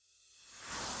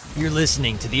You're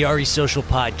listening to the RE Social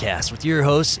Podcast with your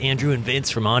hosts, Andrew and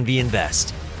Vince from OnV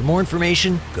Invest. For more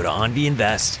information, go to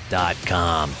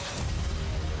onvinvest.com.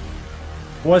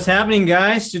 What's happening,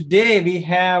 guys? Today we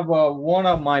have one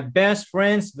of my best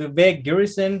friends, Vivek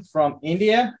Girisan from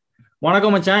India.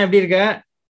 Vanakkam machan, eppadi irukka?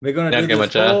 We're going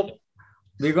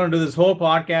to do this whole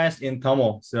podcast in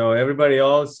Tamil. So everybody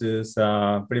else is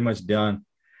pretty much done.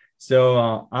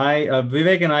 So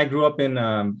Vivek and I grew up in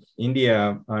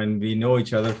India, and we know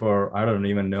each other for, I don't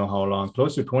even know how long,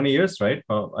 close to 20 years, right?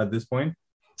 At this point.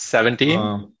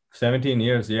 17? 17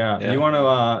 years, yeah. You want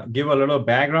to give a little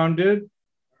background, dude?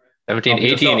 17,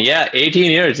 18, yeah,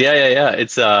 18 years. Yeah.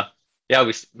 It's,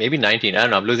 we maybe 19. I don't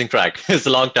know. I'm losing track. It's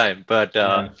a long time, but...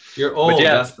 You're old. But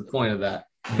that's the point of that.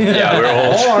 Yeah, we're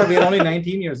old. Or we're only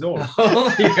 19 years old.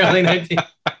 You're only 19.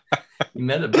 You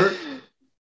met at Bert?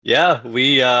 Yeah,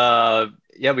 we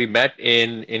met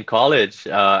in college.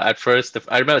 At first,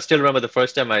 I still remember the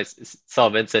first time I saw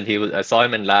Vincent. I saw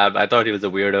him in lab. I thought he was a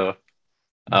weirdo.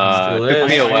 Took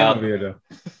me a while.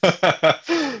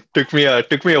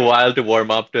 took me a while to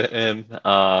warm up to him.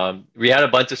 We had a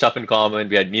bunch of stuff in common.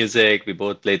 We had music. We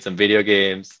both played some video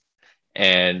games,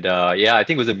 and I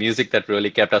think it was the music that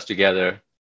really kept us together.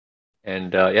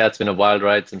 And it's been a wild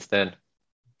ride since then.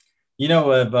 You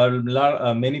know, but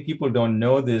many people don't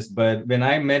know this, but when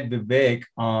I met Vivek,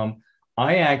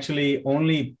 I actually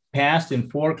only passed in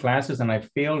 4 classes and I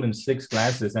failed in 6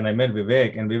 classes. And I met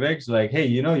Vivek, and Vivek's like, "Hey,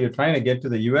 you know, you're trying to get to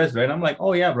the US, right?" I'm like,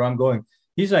 "Oh yeah, bro, I'm going."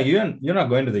 He's like, you're not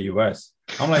going to the US.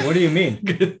 I'm like, "What do you mean?"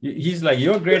 He's like,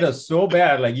 "Your grade is so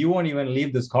bad, like you won't even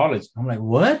leave this college." I'm like,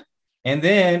 "What?" And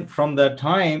then from that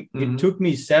time, it took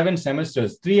me 7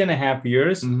 semesters, 3.5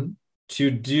 years to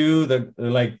do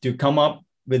to come up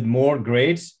with more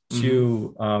grades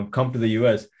to come to the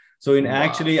US. So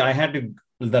actually, I had to,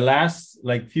 the last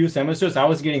few semesters, I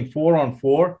was getting 4 on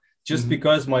 4 just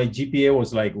because my GPA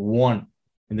was 1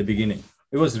 in the beginning.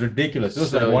 It was ridiculous. It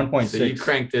was 1.6. So you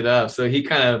cranked it up. So he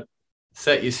kind of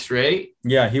set you straight.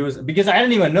 Yeah, he was, because I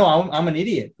didn't even know I'm an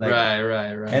idiot. Right.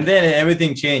 And then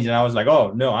everything changed, and I was like,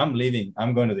 "Oh no, I'm leaving.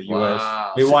 I'm going to the US."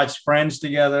 We watched Friends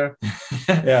together.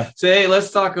 Yeah. So hey,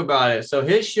 let's talk about it. So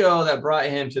his show that brought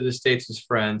him to the States was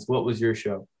Friends. What was your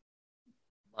show?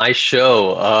 My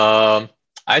show,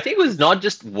 I think it was not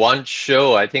just one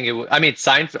show. I think it was,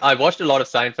 Seinfeld. I watched a lot of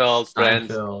Seinfeld,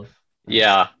 Friends.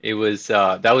 Yeah, it was,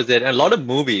 that was it. And a lot of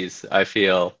movies, I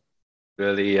feel,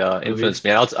 really influenced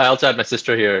me. I also had my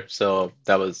sister here, so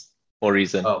that was more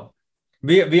reason. Oh,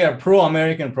 we are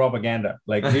pro-American propaganda.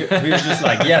 We're just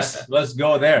like, yes, let's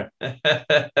go there.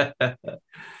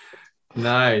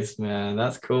 Nice, man.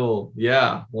 That's cool.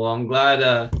 Yeah. Well, I'm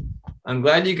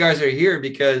glad you guys are here,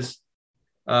 because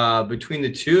between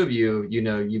the two of you,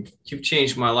 you've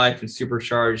changed my life and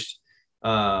supercharged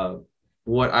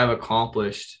what I've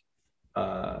accomplished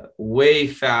way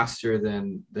faster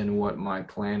than what my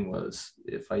plan was.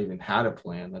 If I even had a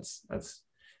plan, that's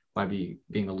might be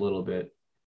being a little bit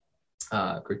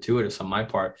gratuitous on my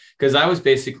part, because I was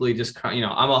basically just,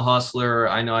 I'm a hustler.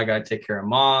 I know I got to take care of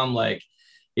mom. I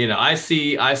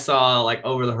saw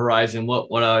over the horizon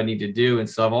what I need to do. And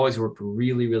so I've always worked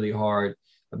really, really hard.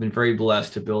 I've been very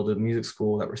blessed to build a music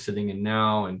school that we're sitting in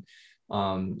now, and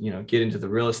get into the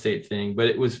real estate thing. But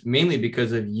it was mainly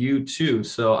because of you too.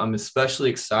 So I'm especially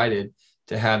excited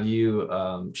to have you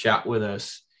chat with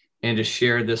us and to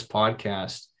share this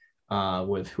podcast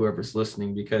with whoever's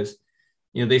listening, because,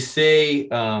 they say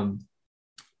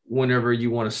whenever you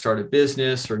want to start a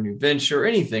business or a new venture or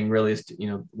anything, really, is to,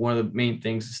 one of the main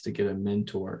things is to get a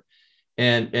mentor.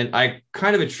 And I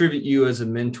kind of attribute you as a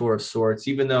mentor of sorts,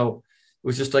 even though it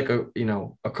was just a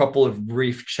couple of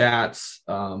brief chats.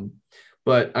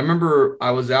 But I remember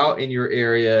I was out in your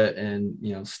area and,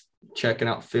 checking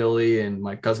out Philly, and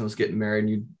my cousin was getting married, and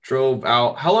you drove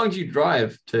out. How long did you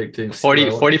drive to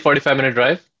 45 minute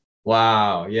drive?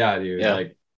 Wow. Yeah, dude. Yeah.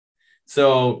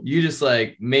 So you just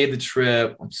made the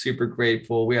trip. I'm super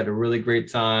grateful. We had a really great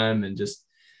time and just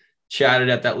chatted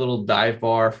at that little dive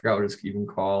bar. I forgot what it's even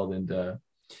called. And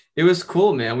it was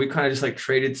cool, man. We kind of just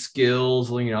traded skills.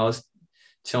 I was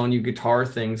telling you guitar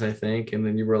things, I think. And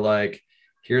then you were like,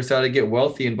 "Here's how to get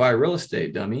wealthy and buy real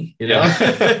estate, dummy."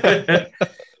 Yeah.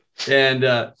 And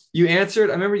I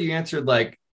remember you answered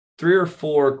 3 or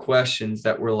 4 questions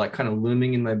that were kind of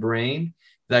looming in my brain,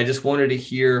 that I just wanted to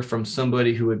hear from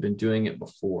somebody who had been doing it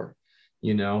before,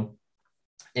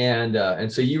 and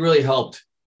so you really helped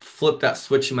flip that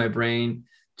switch in my brain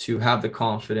to have the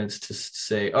confidence to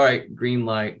say, "All right, green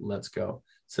light, let's go."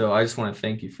 So I just want to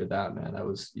thank you for that, man. That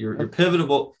was, you're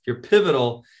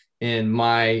pivotal in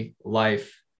my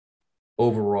life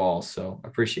overall. So I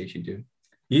appreciate you, dude.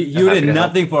 You did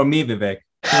nothing for me, Vivek.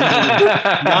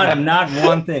 Not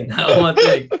one thing. Not one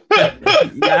thing.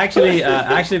 Actually,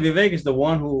 Vivek is the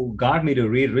one who got me to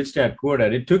read Rich Dad Poor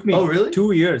Dad. It took me really?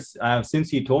 2 years since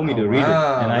he told me to read it,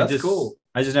 and that's cool.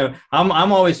 I just never.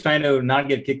 I'm always trying to not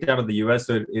get kicked out of the US,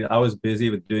 so I was busy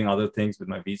with doing other things with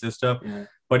my visa stuff. Yeah.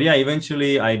 But yeah,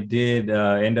 eventually I did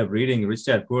end up reading Rich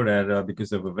Dad Poor Dad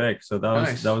because of Vivek. So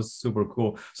that was super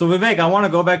cool. So Vivek, I want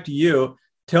to go back to you.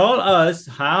 Tell us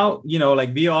how,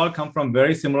 like we all come from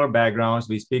very similar backgrounds.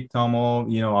 We speak Tamil,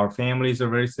 our families are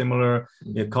very similar,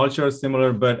 the culture is similar,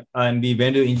 and we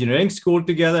went to engineering school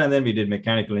together and then we did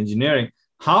mechanical engineering.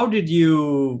 How did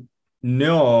you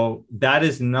know that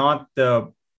is not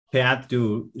the path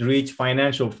to reach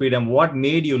financial freedom? What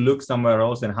made you look somewhere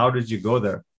else and how did you go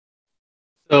there?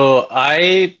 So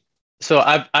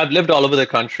I've lived all over the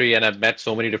country and I've met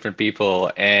so many different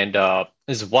people. And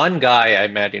there's one guy I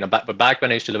met, back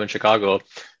when I used to live in Chicago,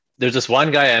 there's this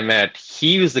one guy I met.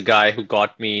 He was the guy who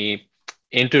got me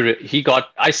into,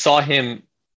 I saw him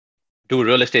do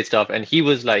real estate stuff and he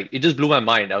was like, it just blew my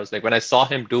mind. I was like, when I saw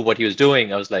him do what he was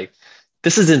doing, I was like,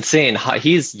 this is insane.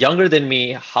 He's younger than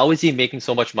me. How is he making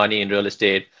so much money in real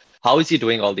estate? How is he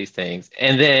doing all these things?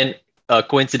 And then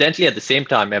coincidentally, at the same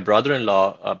time, my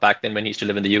brother-in-law, back then when he used to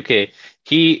live in the UK,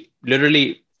 he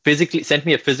literally physically sent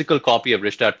me a physical copy of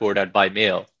Rich Dad Poor Dad by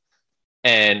mail.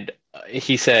 And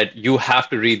he said, you have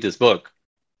to read this book.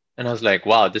 And I was like,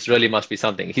 wow, this really must be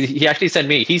something. He actually sent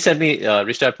me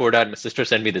Rich Dad Poor Dad. My sister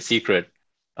sent me The Secret.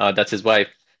 That's his wife.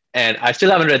 And I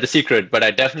still haven't read The Secret, but I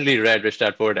definitely read Rich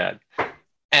Dad Poor Dad.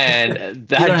 And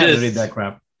that you don't have to read that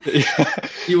crap.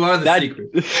 You are the secret.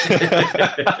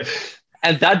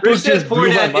 And that book just blew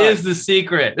my mind. Is the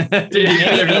secret.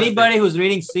 Anybody who's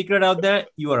reading Secret out there,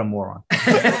 you are a moron.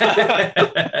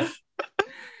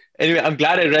 Anyway, I'm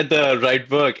glad I read the right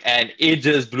book and it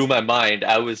just blew my mind.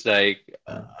 I was like,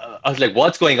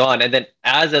 what's going on? And then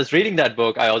as I was reading that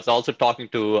book, I was also talking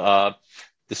to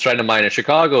this friend of mine in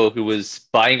Chicago who was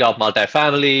buying up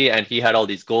multifamily and he had all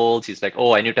these goals. He's like,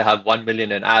 oh, I need to have 1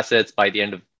 million in assets by the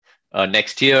end of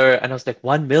next year. And I was like,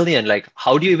 1 million, like,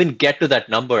 how do you even get to that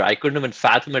number? I couldn't even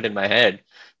fathom it in my head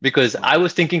because I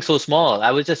was thinking so small.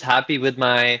 I was just happy with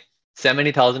my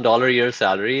 $70,000 a year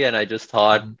salary. And I just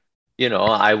thought,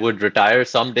 I would retire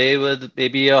someday with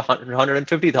maybe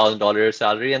 $150,000 a year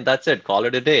salary. And that's it. Call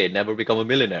it a day. Never become a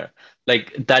millionaire.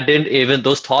 Like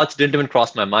those thoughts didn't even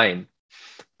cross my mind.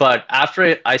 But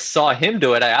after I saw him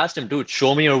do it, I asked him, dude,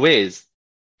 show me your ways.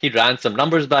 He ran some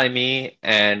numbers by me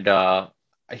and,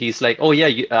 he's like, oh,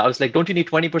 yeah. I was like, don't you need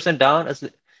 20% down?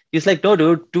 He's like, no,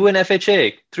 dude, do an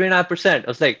FHA, 3.5%. I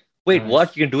was like, wait,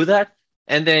 what? You can do that?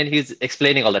 And then he's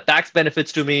explaining all the tax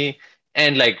benefits to me.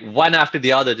 And like one after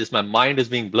the other, just my mind is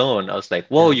being blown. I was like,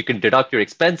 whoa, you can deduct your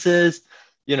expenses.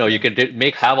 You can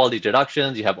have all these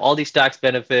deductions. You have all these tax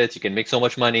benefits. You can make so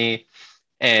much money.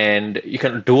 And you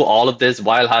can do all of this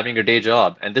while having your day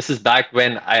job. And this is back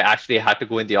when I actually had to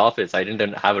go in the office. I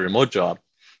didn't have a remote job.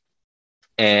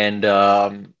 And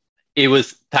it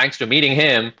was thanks to meeting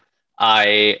him,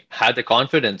 I had the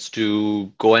confidence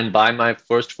to go and buy my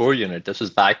first 4 unit. This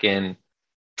was back in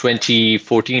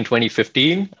 2014,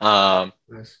 2015. I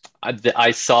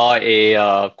saw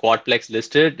a quadplex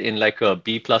listed in like a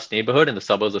B+ neighborhood in the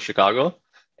suburbs of Chicago.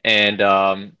 And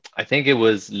I think it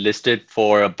was listed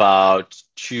for about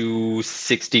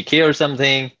 $260K or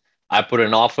something. I put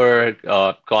an offer,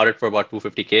 got it for about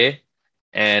 $250K.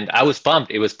 And I was pumped.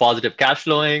 It was positive cash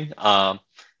flowing.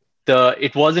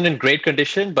 It wasn't in great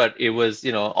condition, but it was,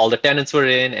 all the tenants were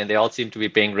in and they all seemed to be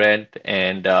paying rent.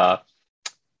 And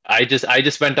I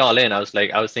just went all in. I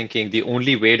was thinking the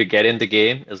only way to get in the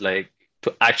game is like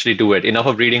to actually do it. Enough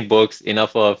of reading books,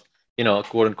 enough of,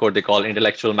 quote unquote, they call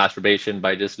intellectual masturbation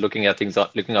by just looking at things,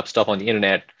 looking up stuff on the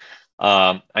internet.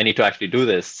 I need to actually do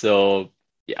this. So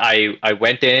I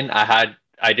went in,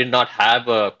 I did not have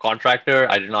a contractor.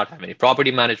 I did not have any property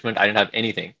management. I didn't have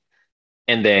anything.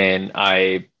 And then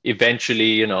I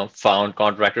eventually, found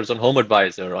contractors on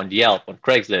HomeAdvisor, on Yelp, on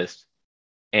Craigslist,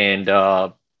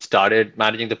 and started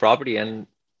managing the property. And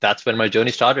that's when my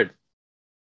journey started.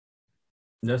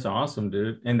 That's awesome,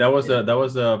 dude. And that was a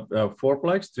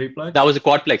fourplex, threeplex? That was a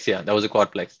quadplex, yeah. That was a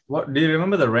quadplex. What do you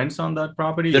remember the rents on that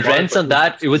property? The rents on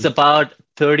that, it was about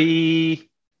 30.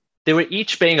 They were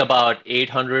each paying about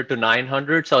 $800 to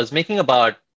 $900. So I was making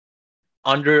about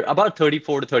 $3,400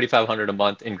 to $3,500 a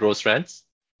month in gross rents.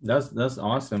 That's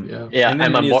awesome. Yeah. And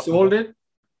then when you sold it?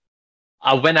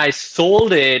 When I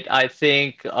sold it, I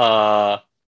think the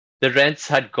rents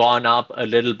had gone up a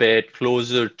little bit,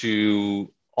 closer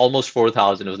to almost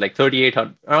 4,000. It was like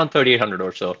 3,800, around 3,800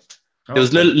 or so. There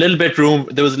was a little bit room.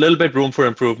 There was a little bit room for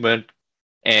improvement,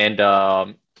 and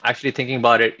actually thinking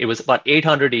about it, it was about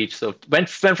 800 each. So went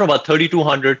from about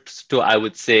 3,200 to, I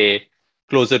would say,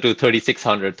 closer to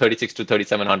 3,600, 36 to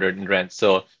 3,700 in rent.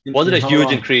 So wasn't a how huge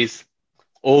long? increase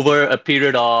over a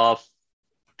period of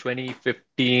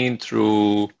 2015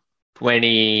 through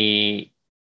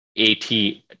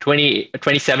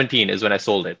 2017 is when I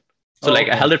sold it. So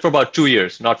I held it for about 2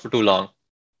 years, not for too long.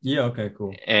 Yeah. Okay.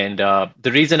 Cool. And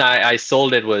the reason I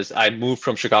sold it was I moved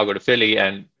from Chicago to Philly,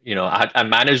 and I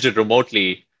managed it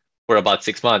remotely for about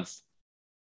 6 months,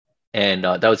 and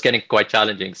that was getting quite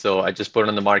challenging. So I just put it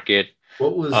on the market.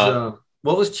 What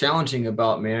was challenging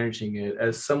about managing it?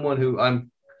 As someone who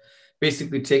I'm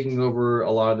basically taking over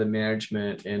a lot of the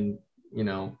management and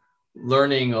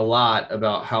learning a lot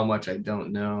about how much I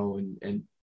don't know and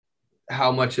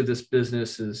how much of this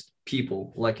business is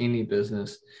people, like any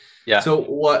business. Yeah. So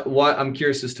what I'm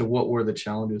curious as to what were the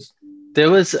challenges? There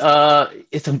was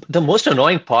the most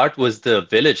annoying part was the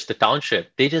village, the township.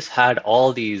 They just had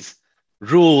all these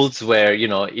rules where,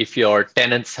 if your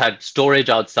tenants had storage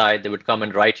outside, they would come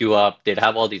and write you up. They'd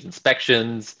have all these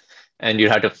inspections, and you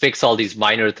had to fix all these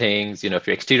minor things. If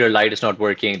your exterior light is not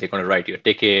working, they're going to write you a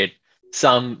ticket.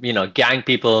 Some, gang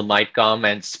people might come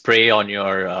and spray on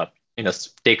your,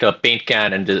 take a paint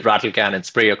can and the rattle can and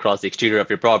spray across the exterior of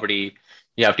your property.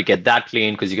 You have to get that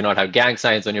clean because you cannot have gang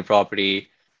signs on your property.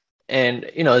 And,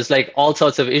 it's like all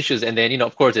sorts of issues. And then,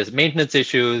 of course, there's maintenance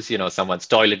issues. Someone's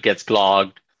toilet gets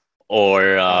clogged,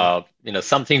 or,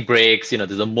 something breaks,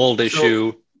 there's a mold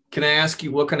issue. Can I ask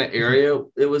you what kind of area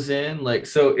it was in?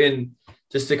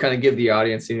 Just to kind of give the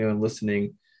audience, and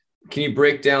listening, can you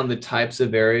break down the types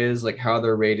of areas, like how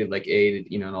they're rated, like A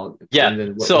to, and all? Yeah.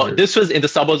 And this was in the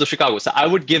suburbs of Chicago. So I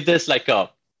would give this like a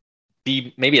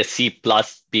B, maybe a C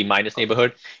plus, B minus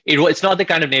neighborhood. It's not the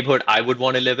kind of neighborhood I would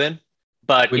want to live in.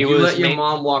 But would you let your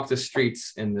mom walk the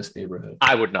streets in this neighborhood?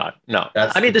 I would not. No.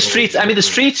 The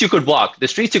streets you could walk. The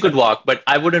streets you could walk, but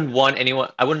I wouldn't want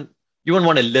anyone. You wouldn't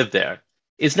want to live there.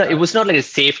 It was not like a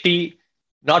safety,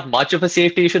 not much of a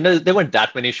safety issue. There weren't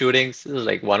that many shootings. There was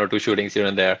like 1 or 2 shootings here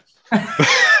and there.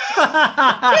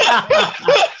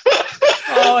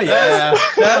 Oh yeah,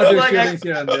 that's like a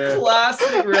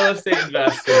classic real estate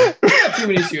investor. Not too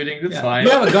many shootings. It's fine.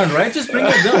 You have a gun, right? Just bring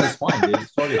your gun. It's fine, dude.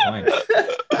 It's totally fine.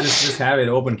 Just have it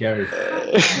open carry.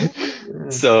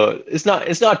 So it's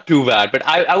not too bad, but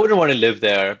I wouldn't want to live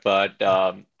there. But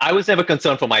I was never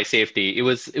concerned for my safety. It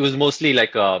was mostly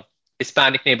like a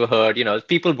Hispanic neighborhood.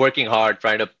 People working hard,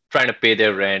 trying to pay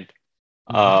their rent.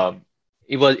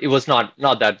 It was not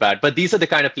that bad. But these are the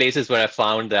kind of places where I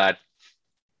found that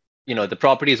the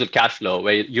properties with cash flow,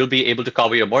 where you'll be able to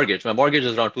cover your mortgage. My mortgage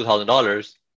is around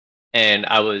 $2,000, and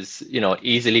I was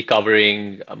easily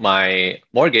covering my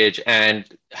mortgage, and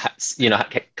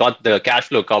got the cash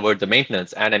flow covered the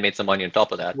maintenance, and I made some money on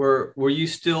top of that. Were you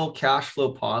still cash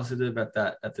flow positive at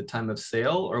the time of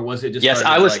sale, or was it just? Yes,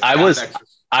 I was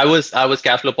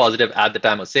cash flow positive at the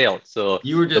time of sale. So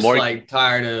you were just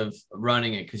tired of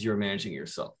running it because you were managing it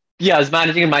yourself. Yeah, I was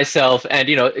managing it myself, and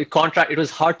it was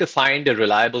hard to find a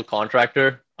reliable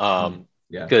contractor.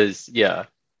 Because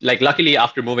luckily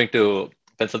after moving to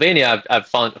Pennsylvania, I've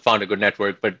found a good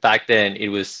network, but back then it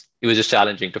was just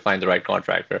challenging to find the right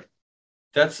contractor.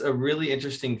 That's a really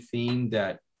interesting theme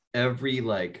that every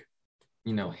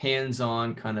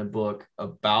hands-on kind of book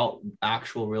about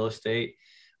actual real estate,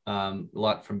 a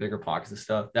lot from Bigger Pockets and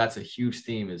stuff. That's a huge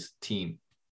theme, is team.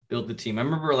 Build the team. I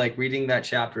remember reading that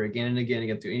chapter again and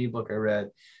again through any book I read.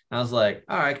 And I was like,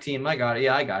 all right, team, I got it.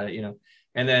 Yeah, I got it.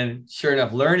 And then sure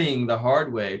enough, learning the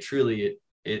hard way, truly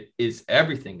it is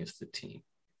everything is the team.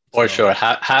 For sure.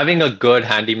 Having a good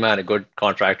handyman, a good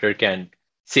contractor can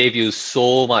save you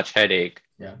so much headache.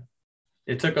 Yeah.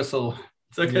 It took us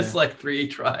us like 3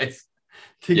 tries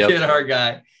to get our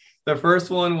guy. The first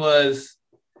one was,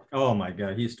 oh my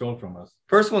God, he stole from us.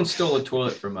 First one stole a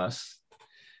toilet from us.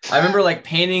 I remember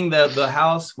painting the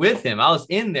house with him. I was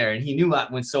in there and he knew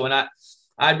when I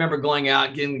remember going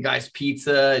out, getting the guys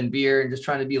pizza and beer and just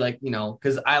trying to be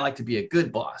because I like to be a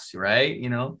good boss, right?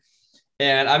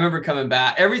 And I remember coming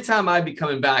back. Every time I'd be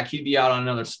coming back, he'd be out on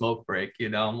another smoke break.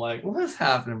 I'm like, what's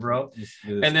happening, bro?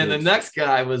 And then the next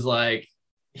guy was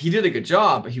he did a good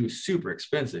job, but he was super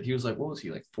expensive. He was what was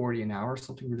he, 40 an hour or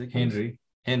something ridiculous?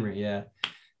 Henry, yeah.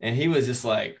 And he was just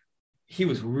he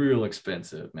was real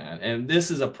expensive, man. And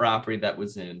this is a property that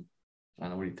was in, I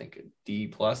don't know, what do you think, a D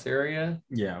plus area?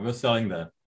 Yeah, we're selling that.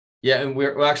 Yeah, and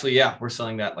we're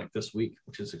selling that this week,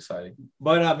 which is exciting.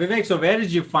 But Vivek, so where did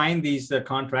you find these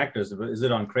contractors? Is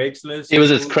it on Craigslist? It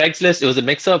was Craigslist. It was a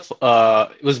mix of,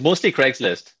 it was mostly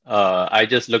Craigslist. I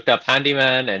just looked up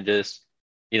handyman and just,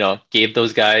 gave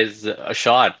those guys a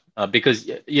shot because,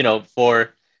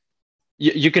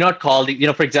 you cannot call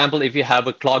for example, if you have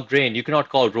a clogged drain, you cannot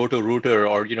call Roto-Rooter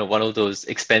or, one of those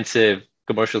expensive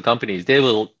commercial companies. They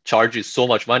will charge you so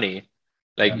much money.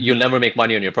 Like you'll never make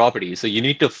money on your property. So you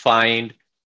need to find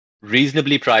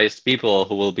reasonably priced people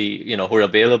who will be, who are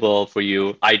available for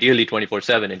you, ideally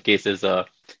 24/7 in case there's a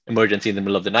emergency in the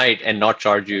middle of the night, and not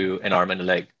charge you an arm and a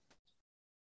leg.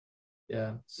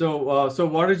 Yeah. So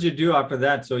what did you do after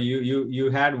that? So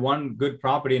you had one good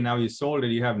property, now you sold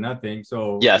it, you have nothing.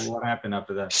 So yes. What happened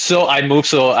after that? So I had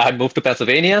moved to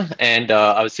Pennsylvania, and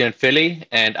I was here in Philly,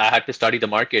 and I had to study the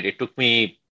market. It took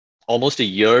me almost a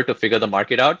year to figure the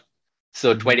market out.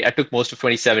 So I took most of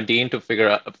 2017 to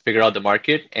figure out the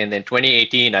market, and then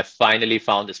 2018 I finally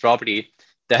found this property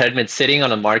that had been sitting on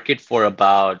the market for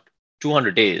about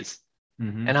 200 days.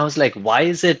 And I was like, why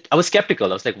is it? I was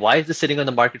skeptical. I was like, why is this sitting on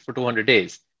the market for 200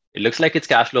 days? It looks like it's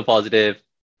cash flow positive.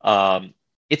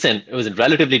 It was in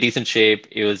relatively decent shape.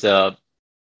 It was a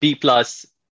B+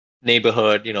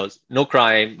 neighborhood, no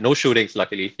crime, no shootings,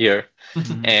 luckily here.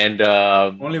 And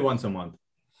only once a month.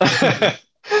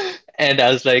 And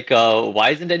I was like, why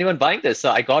isn't anyone buying this?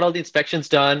 So I got all the inspections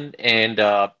done, and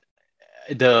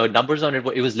the numbers on it,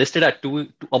 it was listed at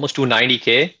almost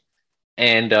 290K.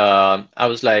 And I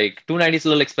was like, 290 is a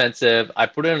little expensive. I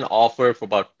put in an offer for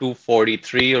about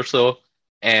 243 or so,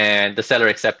 and the seller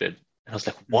accepted. And I was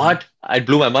like, what? I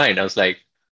blew my mind. I was like,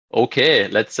 okay,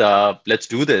 let's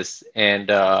do this.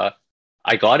 And I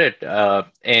got it.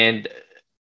 And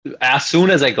as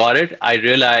soon as I got it, I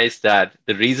realized that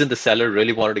the reason the seller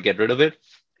really wanted to get rid of it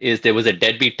is there was a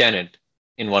deadbeat tenant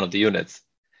in one of the units.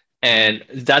 And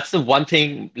that's the one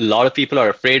thing a lot of people are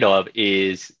afraid of,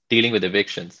 is dealing with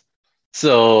evictions.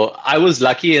 So I was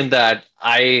lucky in that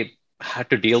I had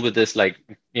to deal with this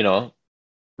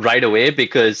right away,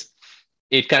 because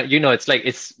it can,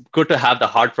 it's good to have the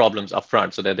hard problems up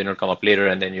front so that they don't come up later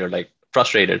and then you're like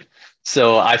frustrated.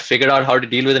 So I figured out how to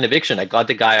deal with an eviction. I got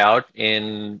the guy out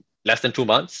in less than 2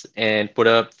 months and put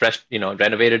a fresh,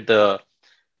 renovated the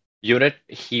unit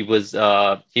he was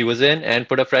in, and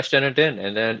put a fresh tenant in,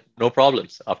 and then no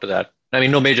problems after that. I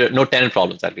mean, no tenant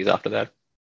problems at least after that.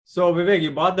 So Vivek,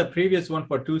 you bought the previous one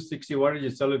for 260. What did you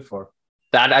sell it for?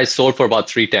 That I sold for about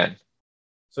 310.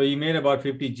 So you made about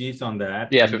 50 G's on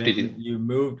that. Yeah, 50 G's. You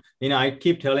moved, I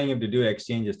keep telling him to do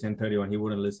exchanges, 1031. He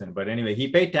wouldn't listen. But anyway, he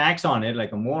paid tax on it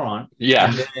like a moron.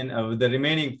 Yeah. And then the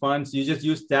remaining funds, you just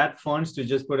used that funds to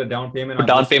just put a down payment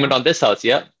on this house.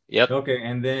 Yeah. Yep. Okay.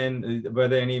 And then were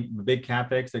there any big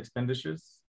CapEx expenditures?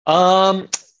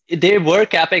 There were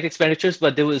CapEx expenditures,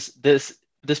 but there was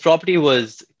this property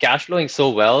was cash flowing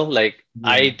so well. Like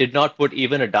I did not put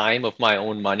even a dime of my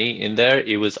own money in there.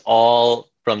 It was all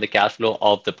from the cash flow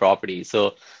of the property.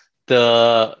 So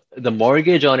the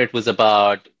mortgage on it was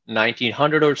about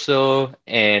 1,900 or so,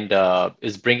 and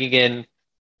is bringing in,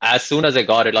 as soon as I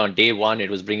got it on day one, it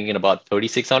was bringing in about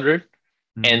 3,600.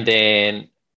 And then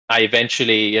I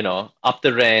eventually, upped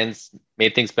the rents,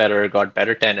 made things better, got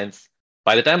better tenants.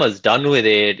 By the time I was done with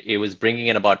it, it was bringing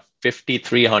in about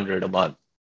 5,300 a month.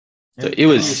 So it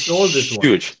was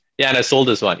huge. Yeah, and I sold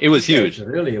this one. It was huge.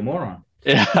 Really a moron.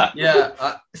 Yeah.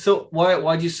 Yeah. So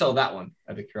why'd you sell that one?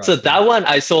 So that one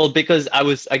I sold because I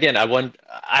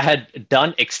had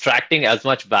done extracting as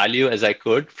much value as I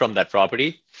could from that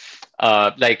property.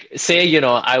 Like say,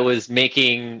 I was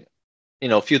making,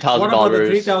 a few $1,000. What about the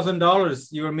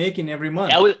 $3,000 you were making every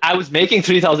month? I was making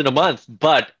 $3,000 a month,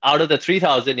 but out of the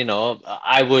 $3,000,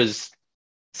 I was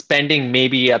spending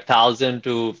maybe $1,000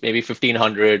 to maybe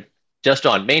 $1,500 just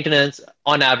on maintenance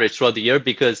on average throughout the year,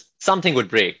 because something would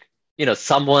break.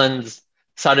 Someone's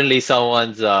bathroom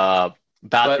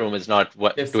is not doing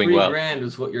well. If $3,000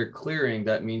 is what you're clearing,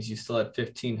 that means you still have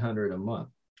 $1,500 a month.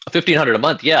 $1,500 a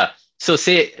month, yeah. So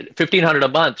say $1,500 a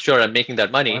month, sure, I'm making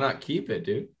that money. Why not keep it,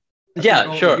 dude?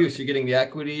 Yeah, sure. Use. You're getting the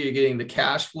equity, you're getting the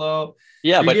cash flow.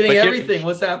 Yeah, you're getting everything.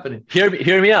 What's happening?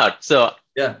 Hear me out. So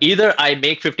yeah, either I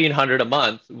make $1,500 a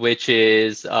month, which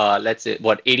is let's say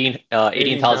what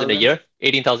 18,000 a year.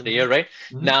 18,000 a year, right?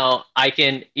 Now I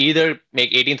can either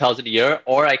make 18,000 a year,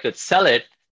 or I could sell it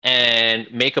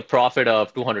and make a profit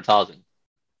of 200,000.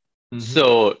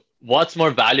 So what's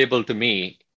more valuable to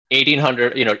me?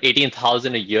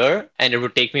 18,000 a year, and it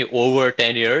would take me over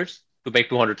 10 years to make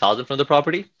 200,000 from the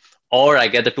property, or I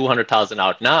get the 200,000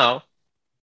 out now,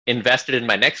 invested in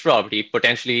my next property,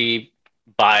 potentially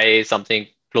buy something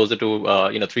closer to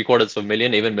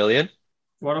 $750,000, even million.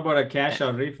 What about a cash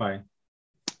out refi?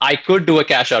 I could do a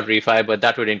cash out refi, but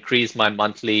that would increase my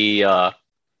monthly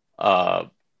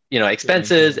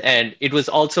expenses, and it was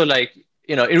also like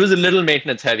it was a little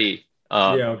maintenance heavy.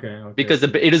 Because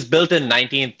it is built in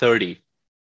 1930.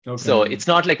 Okay. So it's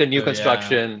not like a new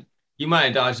construction. You might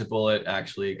have dodged a bullet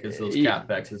actually, because those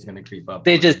CapEx is going to creep up.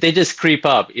 They just creep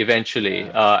up eventually.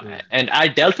 And I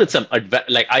dealt with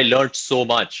like I learned so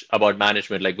much about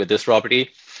management. Like with this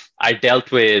property, I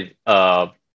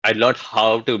learned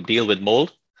how to deal with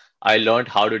mold. I learned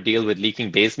how to deal with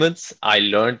leaking basements. I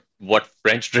learned what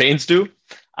French drains do.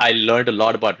 I learned a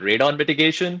lot about radon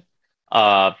mitigation.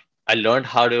 I learned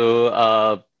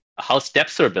how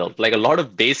steps are built, like a lot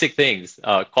of basic things,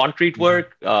 concrete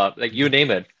work, like you name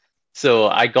it. So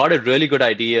I got a really good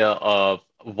idea of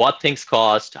what things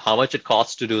cost, how much it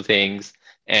costs to do things,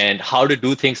 and how to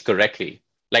do things correctly.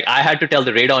 Like I had to tell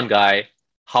the radon guy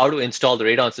how to install the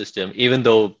radon system, even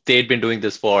though they'd been doing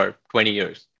this for 20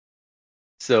 years.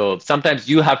 So sometimes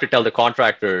you have to tell the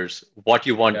contractors what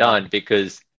you want done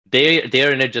because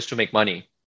they're in it just to make money.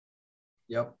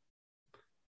 Yep.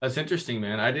 That's interesting,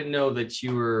 man. I didn't know that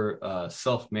you were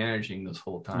self-managing this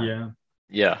whole time.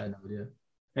 Yeah. I had no idea.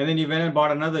 And then you went and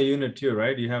bought another unit too,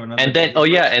 right? You have another. And then,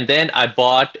 and then I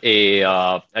bought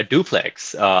a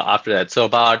duplex after that. So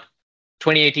about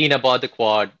 2018, I bought the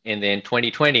quad, and then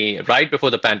 2020, right before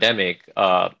the pandemic,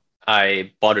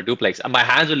 I bought a duplex. And my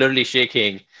hands were literally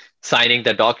shaking signing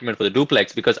that document for the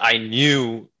duplex because I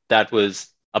knew that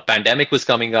a pandemic was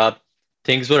coming up.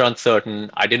 Things were uncertain.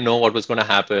 I didn't know what was going to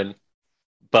happen,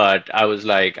 but I was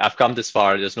like, I've come this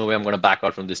far. There's no way I'm going to back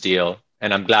out from this deal,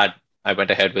 and I'm glad I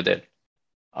went ahead with it.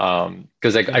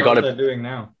 Because I got it. How's that doing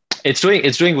now? It's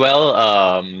doing well.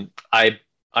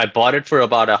 I bought it for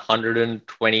about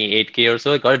 128K or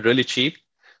so. I got it really cheap,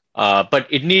 but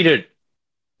it needed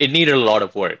a lot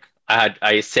of work.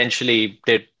 I essentially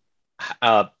did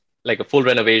like a full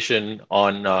renovation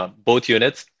on both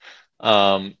units,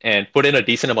 and put in a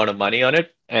decent amount of money on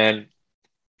it. And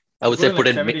I would say put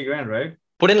in 70 grand, right?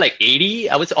 Put in like 80.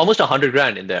 I would say almost 100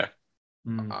 grand in there.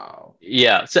 Wow.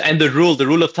 Yeah. So, and the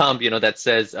rule of thumb, that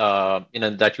says,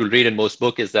 that you'll read in most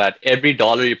book is that every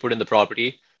dollar you put in the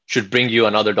property should bring you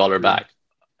another dollar back.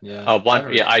 Yeah.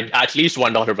 At least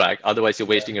 $1 back. Otherwise, you're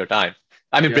wasting your time.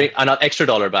 I mean, bring another extra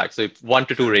dollar back. So 1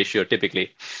 to 2 ratio typically.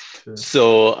 Sure.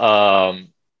 So,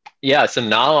 so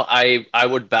now I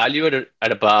would value it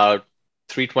at about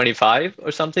 325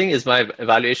 or something is my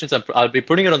evaluation. So I'll be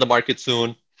putting it on the market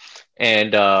soon,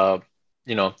 and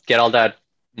get all that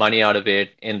money out of it,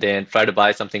 and then try to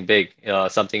buy something big,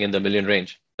 something in the million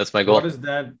range. That's my goal.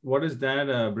 What is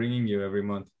that bringing you every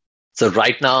month? So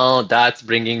right now that's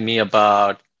bringing me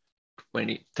about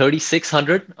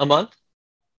 3,600 a month.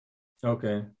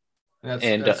 Okay.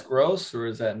 That's gross, or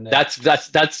is that net?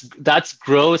 That's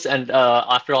gross, and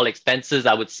after all expenses,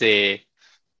 I would say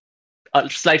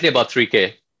slightly above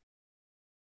 3K.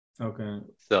 Okay.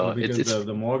 So because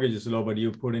the mortgage is low, but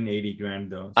you put in 80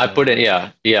 grand though. So I put in,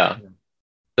 yeah.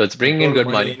 So it's bringing in good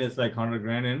money. It's like 100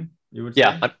 grand in, you would say?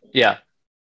 Yeah.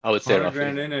 I would say 100 roughly.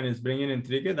 grand in, and it's bringing in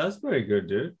 3K. That's very good,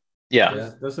 dude.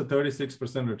 Yeah. That's a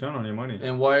 36% return on your money.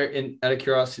 And why, out of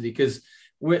curiosity, because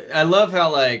I love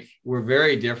how like we're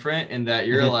very different in that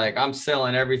you're like, I'm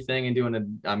selling everything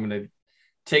and I'm going to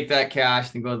take that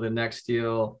cash and go to the next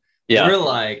deal. Yeah. We're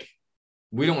like,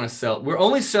 we don't want to sell. We're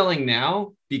only selling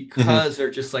now because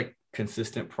they're just like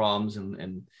consistent problems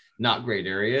and not great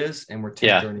areas. And we're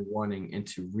 1031ing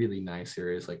into really nice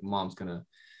areas. Like mom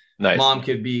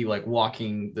could be like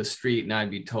walking the street and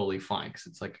I'd be totally fine because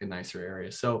it's like a nicer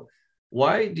area. So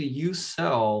why do you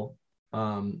sell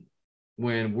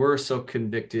when we're so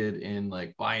convicted in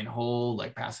like buy and hold,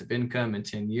 like passive income in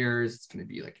 10 years? It's going to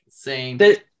be like insane.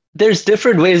 There's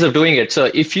different ways of doing it.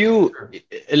 So if you're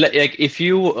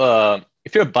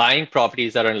buying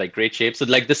properties that are in like great shape, so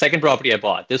like the second property I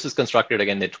bought, this was constructed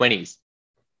again in the 20s.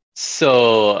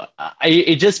 So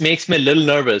it just makes me a little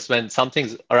nervous when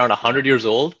something's around 100 years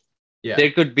old. Yeah.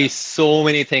 There could be so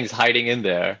many things hiding in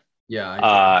there.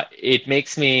 Yeah. It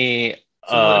makes me.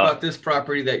 So what about this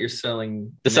property that you're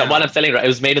selling? This one I'm selling, right? It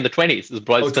was made in the 20s. It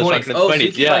was constructed in the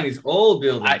 20s. So you're these old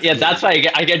buildings. That's why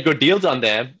I get good deals on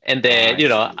them. And then,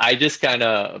 I just kind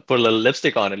of put a little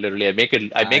lipstick on it, literally. I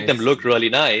make them look really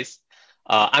nice.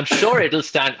 I'm sure it'll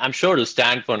stand. I'm sure it'll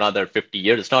stand for another 50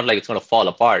 years. It's not like it's going to fall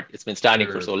apart. It's been standing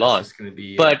for so long.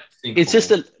 But it's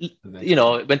just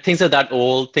when things are that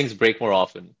old, things break more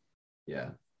often.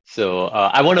 Yeah. So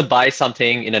I want to buy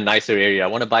something in a nicer area. I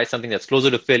want to buy something that's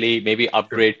closer to Philly, maybe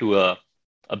upgrade to a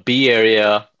B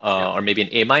area or maybe an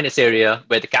A- area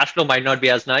where the cash flow might not be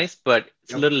as nice, but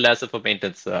it's a little less of a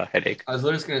maintenance headache. I was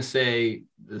just going to say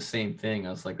the same thing. I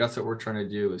was like, that's what we're trying to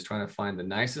do, is trying to find the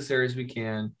nicest areas we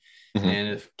can. And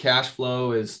if cash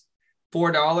flow is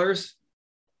 $4,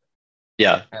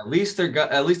 at least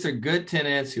they're good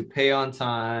tenants who pay on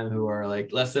time, who are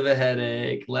like less of a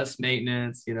headache, less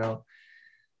maintenance,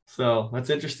 So that's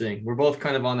interesting. We're both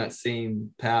kind of on that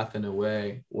same path in a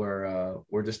way where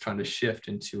we're just trying to shift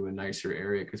into a nicer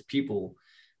area because people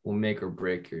will make or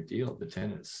break your deal. The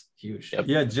tenant's huge. Yep.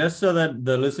 Yeah, just so that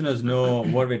the listeners know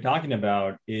what we're talking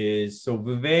about is, so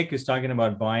Vivek is talking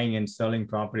about buying and selling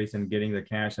properties and getting the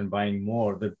cash and buying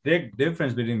more. The big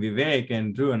difference between Vivek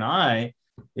and Drew and I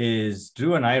is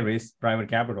Drew and I raise private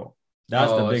capital.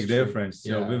 That's the big difference.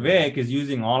 So Vivek is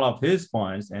using all of his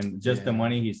funds and just the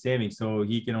money he's saving. So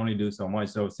he can only do so much.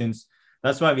 So since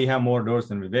that's why we have more doors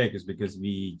than Vivek, is because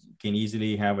we can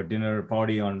easily have a dinner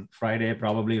party on Friday,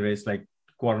 probably raise like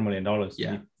 $250,000.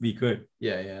 Yeah, we could.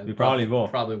 Yeah. We probably will.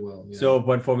 Yeah. So,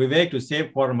 but for Vivek to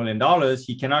save $250,000,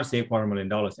 he cannot save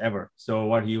 $250,000 ever. So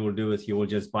what he will do is he will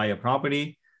just buy a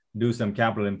property, do some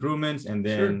capital improvements, and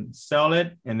then sell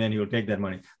it, and then he'll take that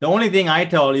money. The only thing I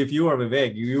tell, if you are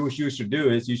Vivek, you should do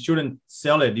is you shouldn't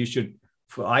sell it. You should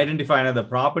identify another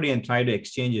property and try to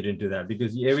exchange it into that,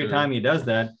 because every time he does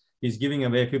that, he's giving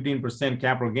away 15%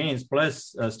 capital gains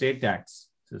plus state tax.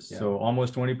 So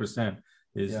almost 20%.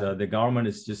 The government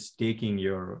is just taking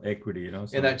your equity, So,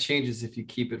 and that changes if you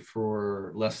keep it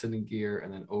for less than a year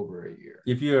and then over a year.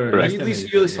 If you're at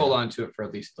least hold on to it for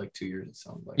at least like 2 years, it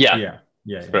sounds like.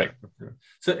 Yeah. Right.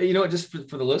 So just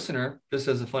for the listener, just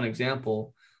as a fun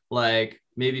example, like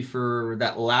maybe for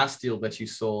that last deal that you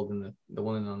sold in the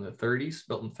one on the 30s,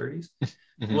 built in the 30s,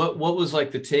 what was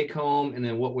like the take home, and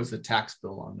then what was the tax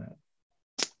bill on that?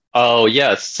 Oh,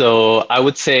 yes. So I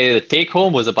would say the take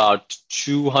home was about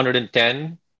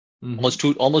 210, almost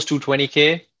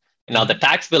 220K. And now the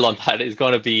tax bill on that is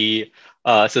going to be,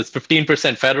 so it's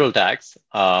 15% federal tax.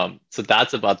 So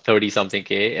that's about 30 something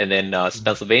K. And then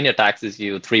Pennsylvania taxes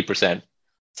you 3%.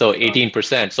 So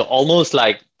 18%. So almost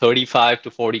like 35 to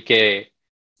 40K.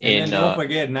 And then don't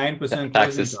forget 9%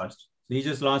 taxes. Closing cost. So he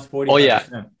just lost 40%. Oh, yeah.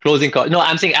 Closing cost. No,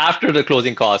 I'm saying after the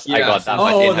closing cost, I got that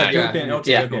much in hand.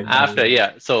 Okay.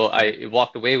 After, So I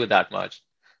walked away with that much.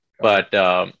 But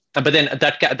then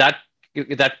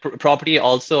that property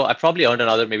also, I probably earned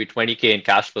another maybe 20K in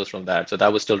cash flows from that. So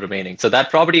that was still remaining. So that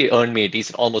property earned me a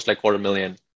decent, almost like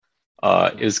 $250,000.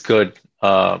 It was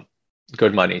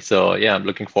good money. So yeah, I'm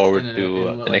looking forward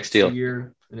to the next deal.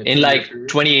 In like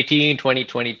 2018,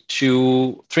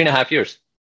 2022, 3.5 years.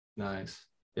 Nice.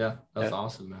 Yeah, that's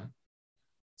awesome, man.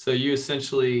 So you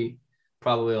essentially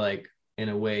probably like in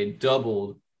a way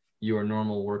doubled your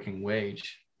normal working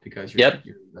wage because you're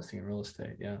investing in real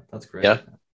estate. Yeah, that's great. Yeah.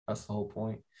 That's the whole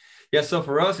point. Yeah. So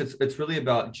for us, it's really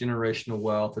about generational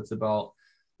wealth. It's about,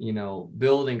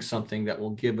 building something that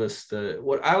will give us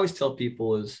what I always tell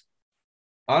people is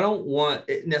I don't want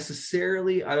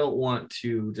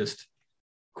to just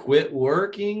quit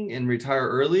working and retire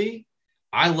early.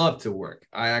 I love to work.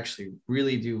 I actually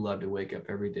really do love to wake up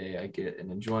every day. I get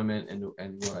an enjoyment in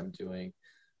what I'm doing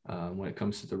when it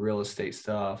comes to the real estate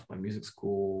stuff, my music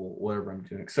school, whatever I'm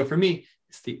doing. So for me,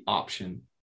 it's the option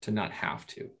to not have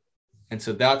to. And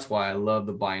so that's why I love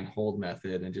the buy and hold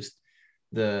method, and just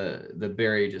the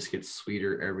berry just gets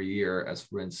sweeter every year as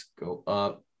rents go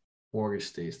up, mortgage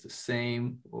stays the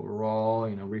same overall,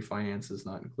 refinance is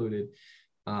not included.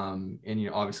 And,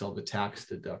 obviously all the tax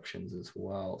deductions as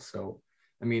well. So,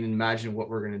 I mean, imagine what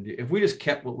we're going to do if we just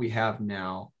kept what we have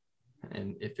now,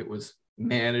 and if it was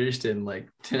managed and like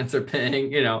tenants are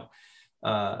paying, it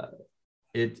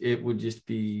would just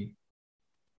be,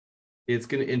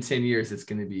 in 10 years, it's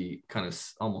going to be kind of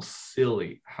almost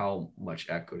silly how much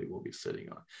equity we'll be sitting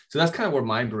on. So that's kind of where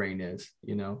my brain is,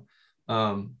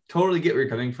 totally get where you're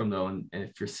coming from though. And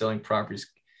if you're selling properties,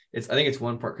 I think it's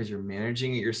one part because you're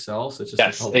managing it yourself. So it's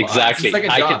just exactly. It's like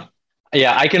a job.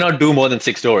 I cannot do more than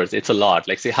 6 doors. It's a lot.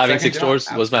 Like say having 6 doors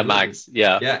was my max.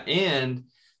 Yeah. Yeah. And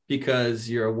because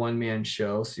you're a one-man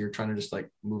show, so you're trying to just like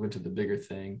move into the bigger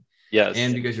thing. Yes.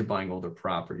 And because you're buying older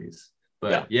properties.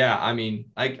 But I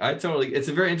mean, I totally, it's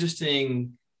a very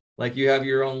interesting, like you have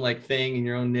your own like thing and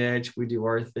your own niche. We do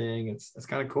our thing. It's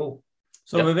kind of cool.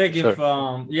 So Vivek, if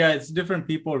it's different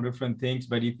people, different things,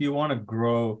 but if you want to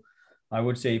grow, I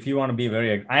would say if you want to be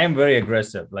I am very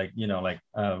aggressive. Like,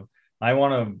 I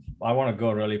want to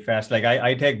go really fast. Like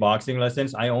I take boxing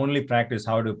lessons. I only practice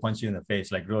how to punch you in the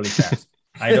face, like really fast.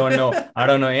 I don't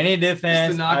know any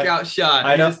defense. Just a knockout shot.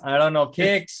 I don't know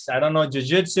kicks. I don't know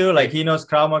jiu-jitsu. Like he knows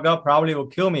Krav Maga, probably will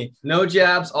kill me. No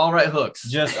jabs, all right hooks.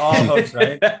 Just all hooks,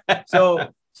 right?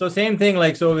 So same thing,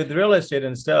 like, so with real estate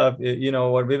and stuff,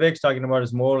 what Vivek's talking about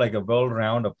is more like a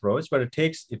well-round approach, but it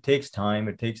takes time.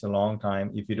 It takes a long time.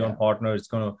 If you don't partner, it's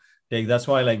going to take, that's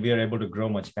why like we are able to grow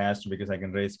much faster because I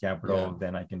can raise capital,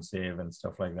 then I can save and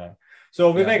stuff like that.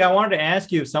 So Vivek, I wanted to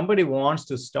ask you, if somebody wants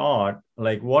to start,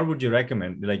 like, what would you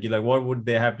recommend? Like what would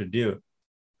they have to do?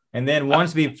 And then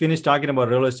once we finish talking about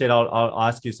real estate, I'll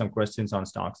ask you some questions on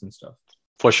stocks and stuff.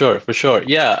 For sure, for sure.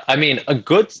 Yeah, I mean, a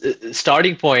good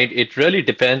starting point, it really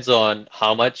depends on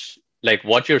how much, like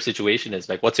what your situation is.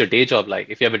 Like, what's your day job like?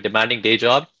 If you have a demanding day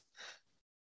job,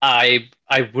 I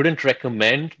wouldn't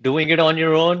recommend doing it on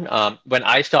your own. When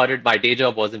I started, my day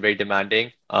job wasn't very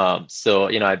demanding. So,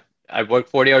 I worked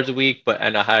 40 hours a week,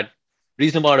 and I had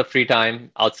reasonable amount of free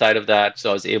time outside of that. So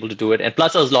I was able to do it. And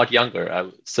plus I was a lot younger.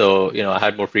 I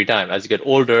had more free time. As you get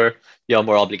older, you have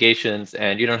more obligations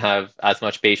and you don't have as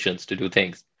much patience to do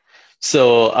things.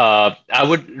 So I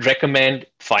would recommend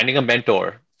finding a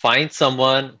mentor. Find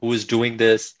someone who is doing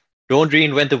this. Don't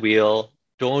reinvent the wheel.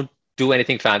 Don't do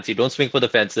anything fancy. Don't swing for the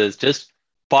fences. Just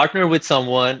partner with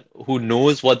someone who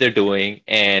knows what they're doing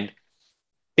and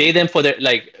pay them for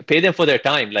their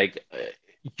time.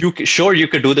 You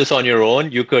could do this on your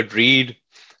own. You could read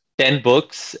 10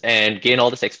 books and gain all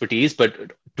this expertise,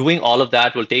 but doing all of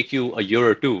that will take you a year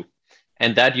or two.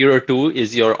 And that year or two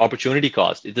is your opportunity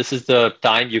cost. This is the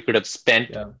time you could have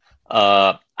spent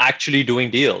actually doing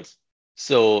deals.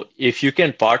 So if you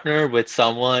can partner with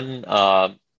someone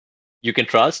you can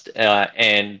trust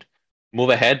and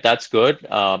move ahead, that's good.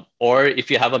 Or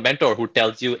if you have a mentor who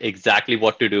tells you exactly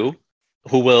what to do,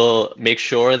 who will make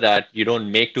sure that you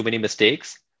don't make too many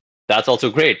mistakes, that's also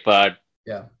great. But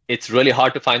it's really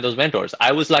hard to find those mentors.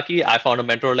 I was lucky. I found a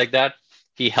mentor like that.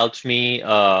 He helped me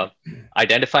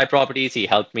identify properties. He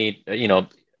helped me,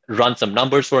 run some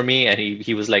numbers for me. And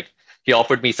he was like, he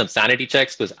offered me some sanity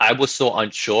checks because I was so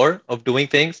unsure of doing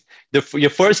things. Your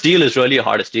first deal is really the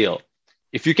hardest deal.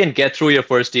 If you can get through your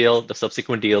first deal, the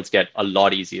subsequent deals get a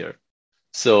lot easier.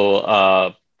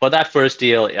 So for that first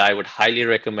deal, I would highly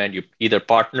recommend you either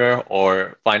partner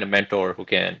or find a mentor who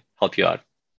can help you out.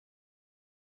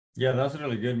 Yeah, that's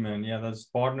really good, man. Yeah, that's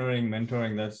partnering,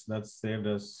 mentoring. That's saved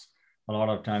us a lot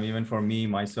of time. Even for me,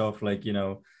 myself,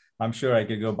 I'm sure I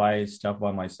could go buy stuff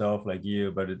by myself like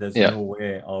you, but there's no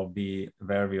way I'll be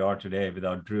where we are today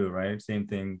without Drew, right? Same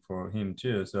thing for him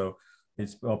too. So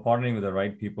it's partnering with the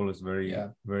right people is very,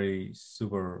 very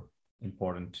super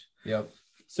important. Yep.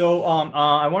 So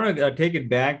I want to take it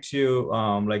back to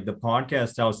the podcast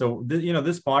style. So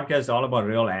this podcast is all about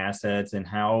real assets and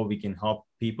how we can help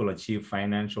people achieve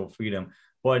financial freedom.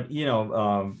 But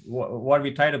what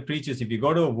we try to preach is if you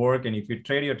go to work and if you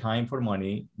trade your time for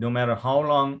money, no matter how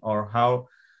long or how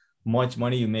much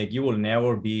money you make, you will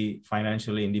never be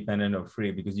financially independent or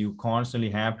free because you constantly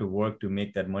have to work to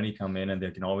make that money come in, and they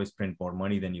can always print more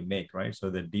money than you make, right? So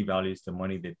that devalues the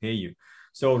money they pay you.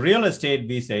 So real estate,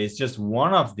 we say, is just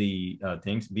one of the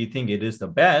things. We think it is the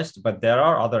best, but there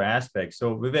are other aspects.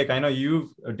 So Vivek, I know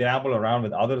you dabble around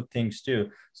with other things too.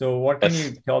 So what can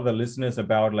you tell the listeners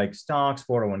about like stocks,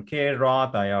 401k,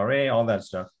 Roth, IRA, all that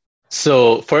stuff?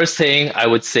 So first thing I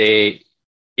would say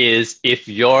is if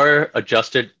your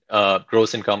adjusted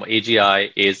gross income,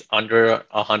 AGI, is under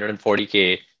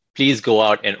 140K, please go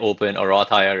out and open a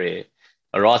Roth IRA.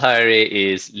 A Roth IRA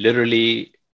is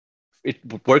literally, it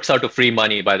works out to free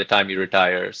money by the time you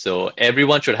retire. So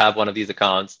everyone should have one of these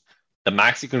accounts. The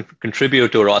max you can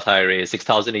contribute to a Roth IRA is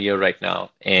 $6,000 a year right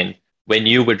now. And when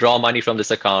you withdraw money from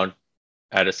this account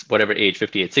at whatever age,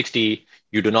 58, 60,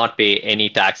 you do not pay any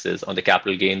taxes on the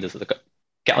capital gains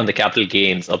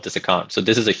of this account. So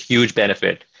this is a huge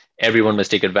benefit everyone must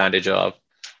take advantage of.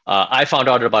 I found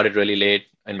out about it really late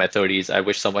in my 30s. I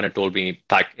wish someone had told me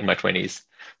back in my 20s.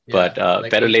 But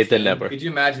better late than never. Could you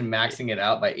imagine maxing it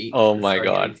out by 18? Oh my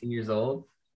God. 18 years old?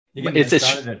 It's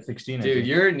started at 16. Dude,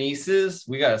 your nieces,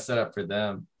 we got to set up for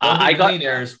them. I got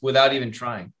millionaires without even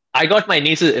trying. I got my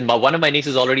nieces, and one of my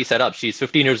nieces already set up. She's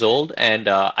 15 years old, and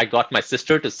I got my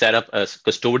sister to set up a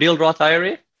custodial Roth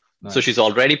IRA. Nice. So she's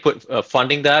already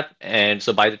funding that. And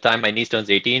so by the time my niece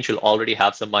turns 18, she'll already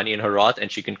have some money in her Roth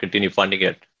and she can continue funding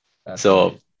it.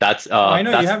 That's I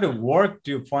know you have to work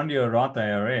to fund your Roth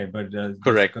IRA, but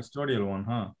correct. Custodial one,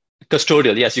 huh?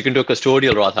 Custodial. Yes. You can do a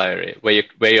custodial Roth IRA where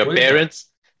your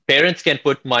parents can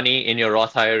put money in your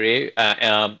Roth IRA.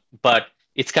 But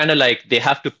it's kind of like they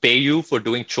have to pay you for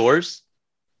doing chores.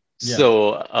 Yeah.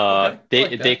 So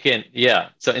they can,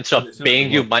 So instead of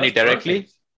paying you money directly,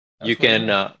 you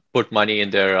can put money in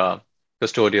their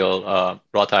custodial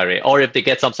Roth IRA, or if they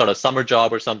get some sort of summer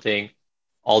job or something,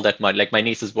 all that money. Like my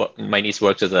niece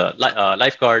works as a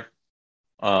lifeguard,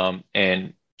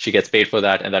 and she gets paid for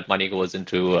that, and that money goes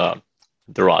into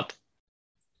the Roth.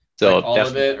 So all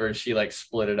of it, or she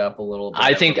split it up a little bit?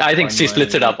 I think she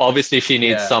splits it up. Obviously, she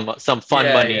needs some fun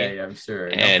money. Yeah, I'm sure.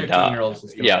 And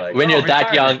 15-year-olds when you're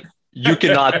that young, you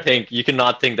cannot think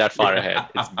that far ahead.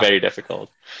 It's very difficult.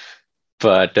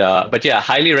 But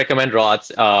highly recommend Roths.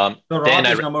 So Roth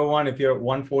is number one if you're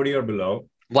 140 or below.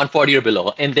 140 or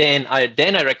below. And then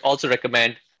I also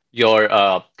recommend your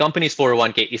company's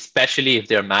 401k, especially if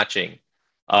they're matching.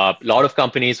 A lot of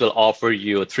companies will offer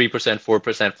you a 3%,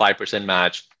 4%, 5%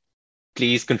 match.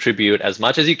 Please contribute as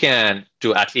much as you can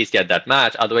to at least get that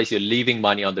match. Otherwise, you're leaving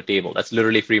money on the table. That's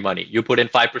literally free money. You put in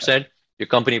 5%, your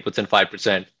company puts in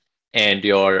 5%, and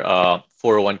your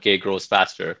 401k grows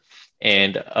faster.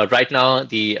 And right now,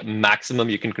 the maximum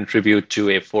you can contribute to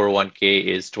a 401k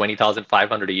is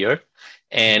 20,500 a year.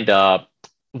 And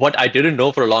what I didn't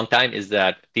know for a long time is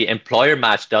that the employer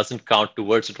match doesn't count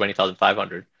towards the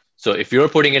 20,500. So if you're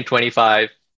putting in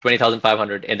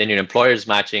 20,500, and then your employer is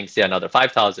matching, say, another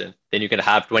 5,000, then you can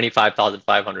have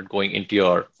 25,500 going into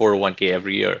your 401k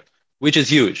every year, which is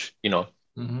huge.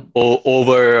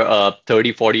 Over a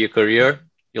 30, 40-year career,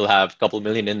 you'll have a couple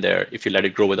million in there if you let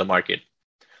it grow with the market.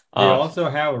 They also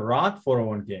have Roth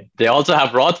 401k. They also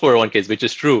have Roth 401ks, which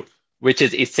is true, which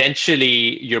is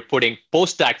essentially you're putting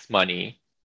post-tax money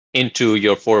into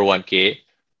your 401k.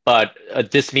 But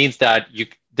this means that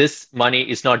this money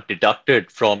is not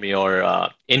deducted from your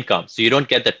income. So you don't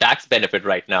get the tax benefit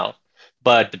right now.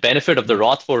 But the benefit of the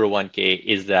Roth 401k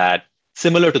is that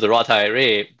similar to the Roth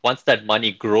IRA, once that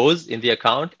money grows in the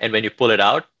account and when you pull it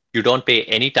out, you don't pay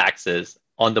any taxes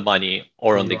on the money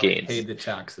or on the gains. Paid the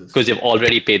taxes because you've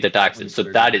already paid the taxes. So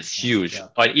that is huge,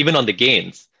 or even on the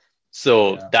gains.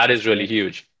 So that is really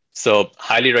huge. So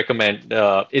highly recommend.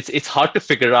 It's hard to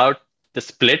figure out the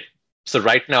split. So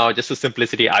right now, just for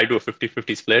simplicity, I do a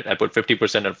 50-50 split. I put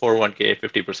 50% in 401k,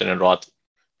 50% in Roth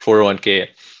 401k.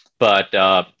 But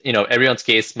everyone's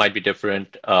case might be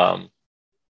different,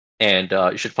 and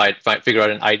you should figure out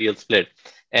an ideal split.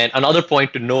 And another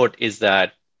point to note is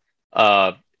that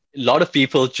a lot of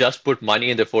people just put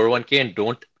money in their 401k and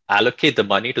don't allocate the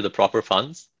money to the proper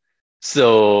funds.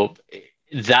 So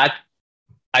that,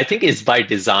 I think, is by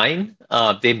design.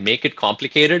 They make it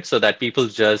complicated so that people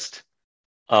just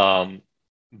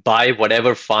buy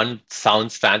whatever fund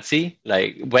sounds fancy.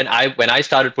 Like when I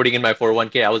started putting in my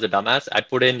 401k, I was a dumbass. I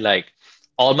put in like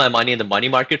all my money in the money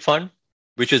market fund,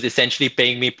 which was essentially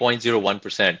paying me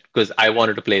 0.01% because I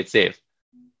wanted to play it safe.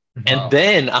 Wow. And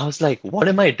then I was like, what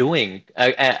am I doing?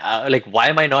 Like, why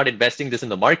am I not investing this in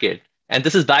the market? And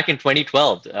this is back in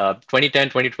 2012, 2010,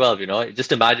 2012,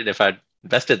 just imagine if I'd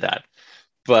invested that.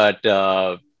 But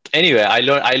anyway, I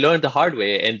learned the hard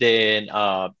way. And then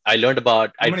I learned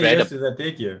about, How many years did that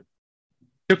take you?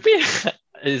 Took me,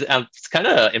 it's kind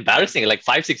of embarrassing, like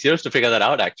 5-6 years to figure that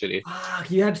out, actually.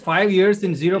 You had 5 years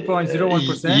in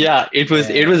 0.01%? Yeah, it was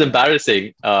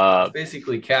embarrassing. It's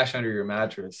basically cash under your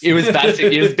mattress. It was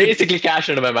basically cash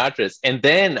under my mattress. And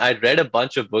then I read a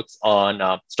bunch of books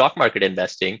on stock market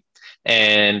investing.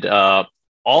 And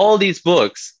all these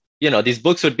books, these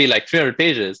books would be like 300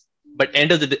 pages. But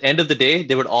end of the day,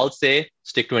 they would all say,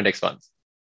 stick to index funds.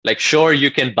 Like, sure,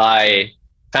 you can buy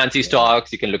fancy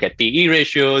stocks, you can look at PE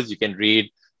ratios, you can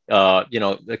read,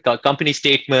 the company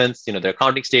statements, their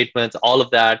accounting statements, all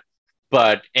of that.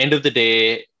 But end of the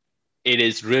day, it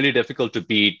is really difficult to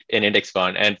beat an index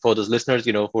fund. And for those listeners,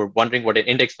 who are wondering what an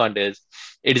index fund is,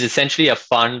 it is essentially a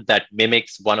fund that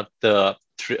mimics one of the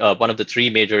three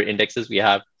major indexes we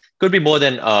have. Could be more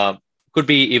than, could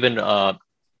be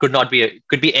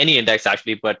any index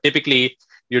actually, but typically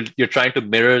you're trying to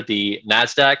mirror the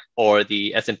NASDAQ or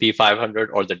the S&P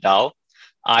 500 or the Dow.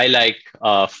 I like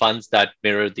funds that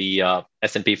mirror the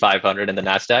S&P 500 and the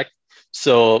NASDAQ.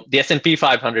 So the S&P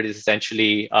 500 is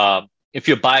essentially, if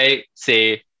you buy,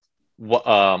 say,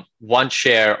 one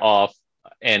share of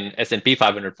an S&P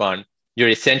 500 fund, you're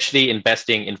essentially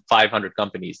investing in 500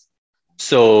 companies.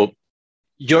 So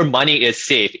your money is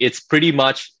safe. It's pretty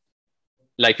much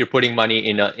like you're putting money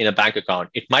in a bank account.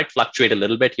 It might fluctuate a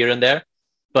little bit here and there,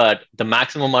 but the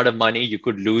maximum amount of money you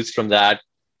could lose from that,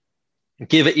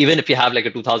 even if you have like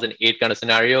a 2008 kind of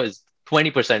scenario, is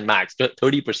 20% max,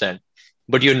 30%.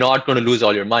 But you're not going to lose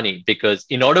all your money, because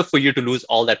in order for you to lose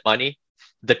all that money,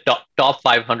 the top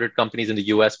 500 companies in the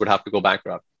US would have to go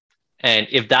bankrupt. And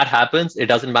if that happens, it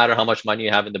doesn't matter how much money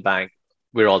you have in the bank,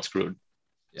 we're all screwed.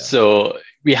 Yeah. So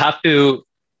we have to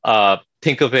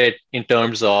think of it in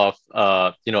terms of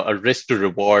a risk to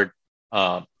reward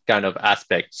kind of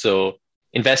aspect. So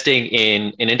investing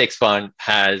in an index fund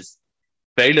has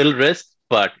very little risk,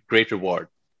 but great reward.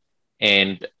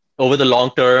 And over the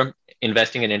long term,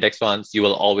 investing in index funds, you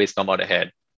will always come out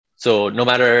ahead. So no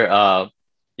matter,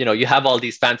 you have all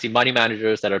these fancy money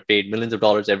managers that are paid millions of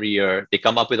dollars every year. They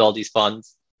come up with all these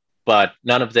funds, but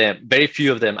very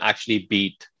few of them actually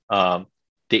beat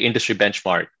the industry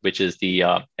benchmark, which is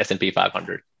the S&P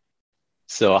 500.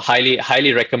 So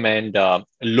highly recommend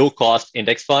low cost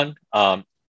index fund.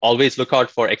 Always look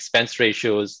out for expense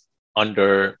ratios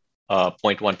under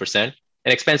 0.1%. An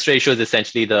expense ratio is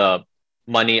essentially the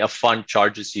money a fund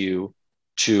charges you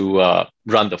to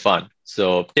run the fund.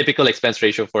 So typical expense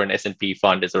ratio for an S&P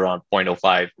fund is around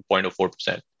 0.05 or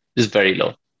 0.04%. Just very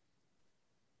low.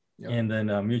 Yep. And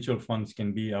then mutual funds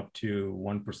can be up to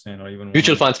 1% or even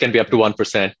mutual funds can be up to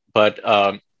 1%, but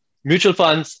mutual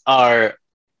funds are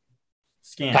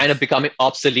kind of becoming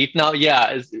obsolete now.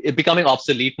 Yeah, it's becoming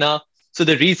obsolete now. So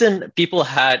the reason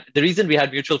we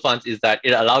had mutual funds is that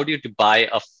it allowed you to buy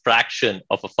a fraction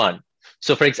of a fund.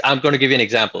 So for example, I'm going to give you an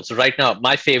example. So right now,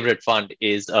 my favorite fund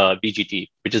is VGT,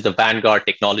 which is the Vanguard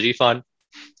Technology Fund.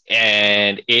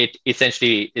 And it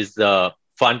essentially is the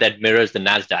fund that mirrors the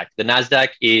NASDAQ. The NASDAQ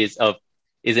is an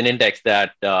index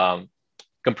that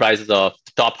comprises of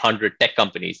the top 100 tech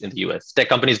companies in the US. Tech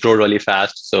companies grow really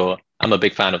fast, so I'm a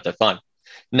big fan of that fund.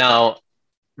 Now,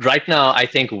 right now, I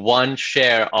think one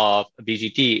share of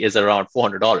VGT is around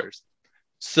 $400.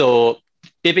 So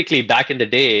typically back in the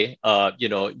day,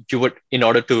 you would, in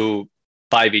order to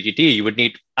buy VGT, you would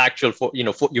need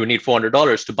you would need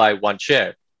 $400 to buy one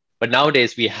share. But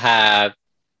nowadays we have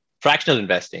fractional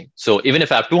investing. So even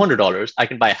if I have $200, I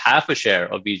can buy half a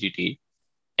share of VGT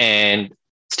and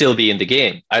still be in the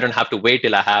game. I don't have to wait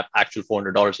till I have actual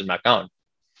 $400 in my account.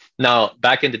 Now,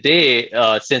 back in the day,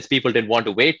 since people didn't want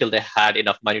to wait till they had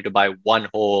enough money to buy one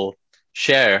whole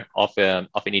share of an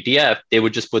ETF, they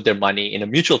would just put their money in a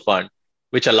mutual fund,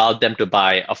 which allowed them to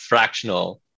buy a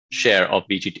fractional share of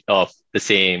VGT of the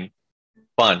same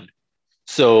fund.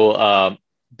 So,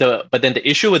 but then the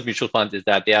issue with mutual funds is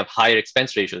that they have higher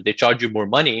expense ratios. They charge you more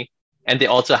money, and they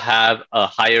also have a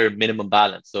higher minimum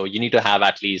balance. So you need to have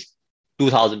at least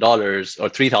 $2,000 or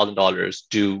 $3,000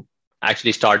 to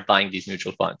actually start buying these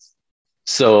mutual funds.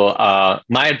 So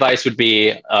my advice would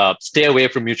be stay away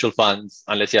from mutual funds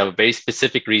unless you have a very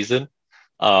specific reason.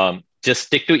 Just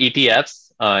stick to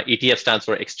ETFs. ETF stands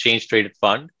for Exchange Traded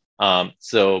Fund.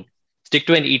 So stick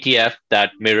to an ETF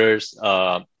that mirrors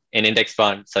an index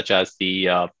fund such as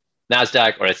the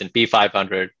NASDAQ or S&P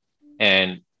 500,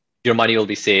 and your money will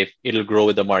be safe. It'll grow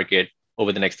with the market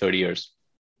over the next 30 years.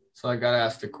 So I got to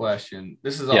ask the question.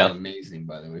 This is all amazing,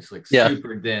 by the way. It's like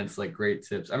super dense, like great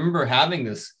tips. I remember having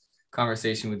this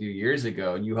conversation with you years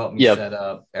ago, and you helped me set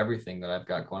up everything that I've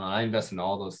got going on. I invest in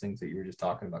all those things that you were just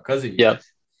talking about because of you. Yeah.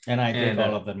 And I take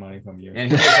all of that money from you.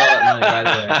 And he takes all that money, by the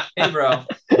way. Hey, bro.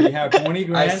 You have 20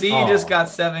 grand? I see you just got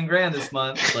 $7,000 this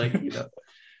month. Like,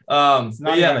 it's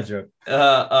not even a joke.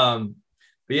 I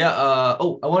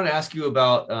wanted to ask you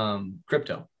about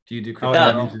crypto. Do you do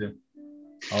crypto?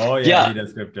 Oh, yeah, he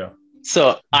does crypto.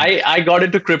 So I got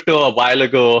into crypto a while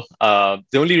ago. The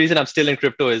only reason I'm still in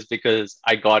crypto is because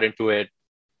I got into it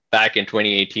back in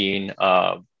 2018.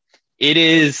 It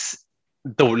is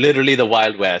literally the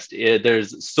Wild West.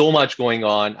 There's so much going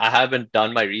on. I haven't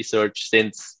done my research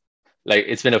since, like,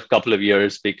 it's been a couple of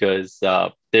years because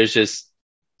there's just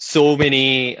so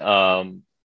many, what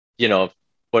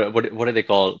are they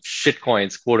called? Shit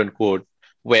coins, quote unquote,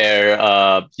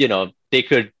 where,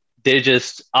 they're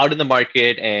just out in the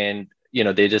market and,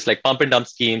 they just like pump and dump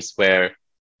schemes where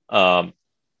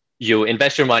you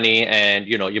invest your money and,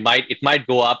 it might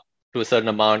go up to a certain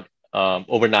amount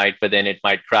overnight, but then it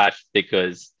might crash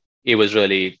because it was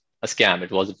really a scam. It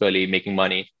wasn't really making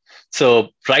money. So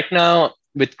right now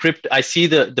with crypto, I see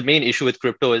the main issue with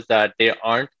crypto is that there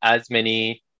aren't as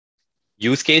many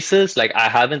use cases. Like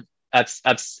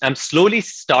I'm slowly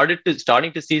starting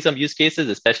to see some use cases,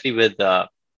 especially with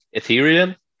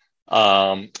Ethereum,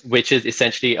 which is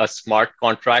essentially a smart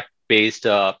contract based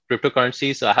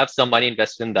cryptocurrency. So I have some money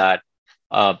invested in that.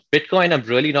 Bitcoin, I'm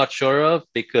really not sure of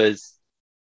because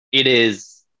it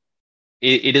is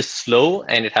slow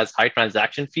and it has high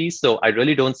transaction fees. So I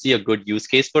really don't see a good use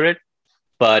case for it.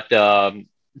 But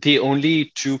the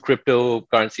only two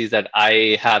cryptocurrencies that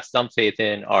I have some faith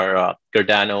in are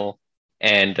Cardano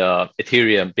and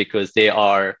Ethereum because they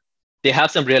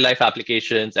have some real life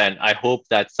applications, and I hope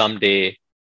that someday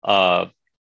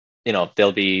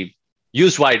they'll be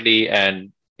used widely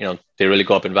and they really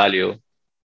go up in value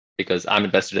because I'm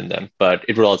invested in them. But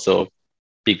it would also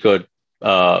be good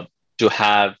to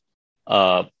have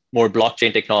more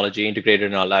blockchain technology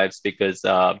integrated in our lives because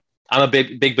I'm a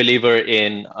big believer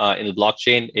in the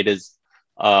blockchain. It is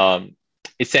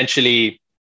essentially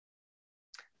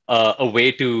a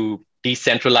way to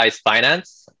decentralize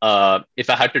finance. If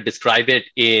I had to describe it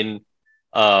in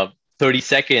 30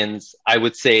 seconds, I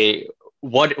would say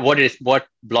what the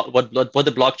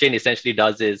blockchain essentially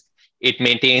does is it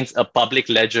maintains a public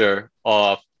ledger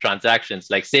of transactions.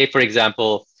 Like, say, for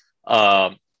example,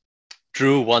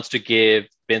 Drew wants to give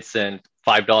Vincent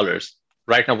 $5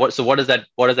 right now. What does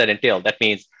that entail? That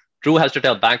means Drew has to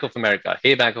tell Bank of America,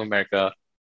 hey, Bank of America,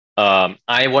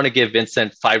 I want to give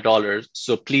Vincent $5.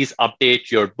 So please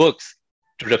update your books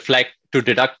to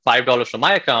deduct $5 from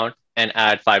my account and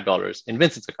add $5 in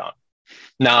Vincent's account.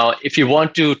 Now, if you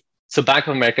want to, so Bank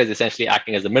of America is essentially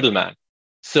acting as a middleman.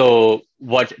 So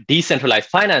what decentralized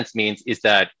finance means is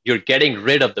that you're getting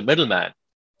rid of the middleman.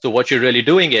 So what you're really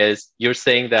doing is you're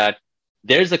saying that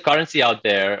there's a currency out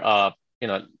there,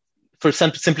 for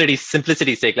some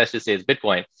simplicity's sake, let's just say it's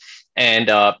Bitcoin.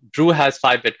 And Drew has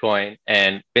 5 Bitcoin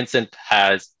and Vincent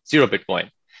has 0 Bitcoin.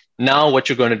 Now what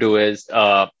you're going to do is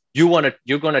you're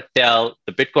going to tell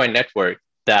the Bitcoin network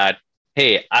that,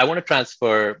 hey, I want to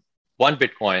transfer 1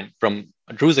 Bitcoin from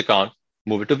Drew's account,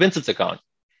 move it to Vincent's account.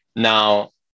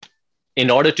 Now, in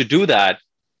order to do that,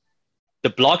 the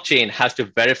blockchain has to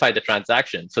verify the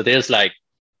transaction. So there's like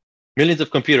millions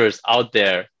of computers out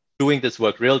there doing this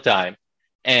work real time,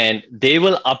 and they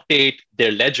will update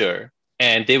their ledger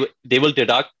and they will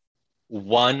deduct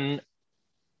 1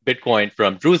 Bitcoin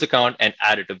from Drew's account and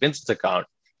add it to Vincent's account,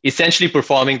 essentially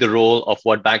performing the role of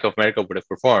what Bank of America would have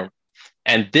performed.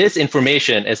 And this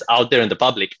information is out there in the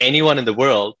public. Anyone in the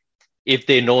world, if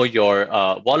they know your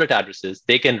wallet addresses,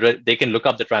 they can look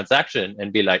up the transaction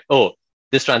and be like, oh,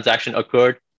 this transaction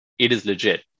occurred. It is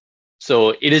legit.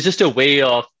 So it is just a way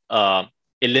of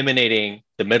eliminating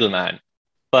the middleman.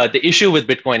 But the issue with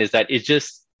Bitcoin is that it's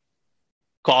just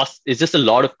a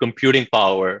lot of computing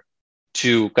power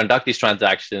to conduct these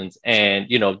transactions. And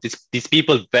these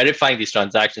people verifying these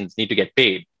transactions need to get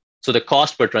paid. So the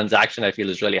cost per transaction, I feel,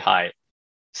 is really high.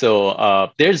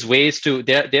 So there's ways to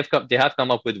they have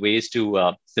come up with ways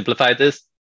to simplify this,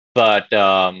 but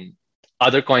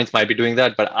other coins might be doing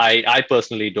that. But I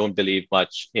personally don't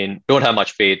have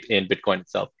much faith in Bitcoin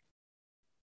itself.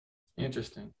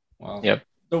 Interesting. Wow. Yep.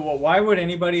 So why would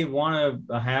anybody want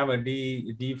to have a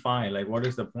DeFi? Like, what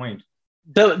is the point?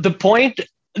 The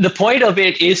point of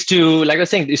it is to, like I was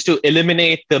saying, is to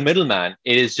eliminate the middleman.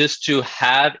 It is just to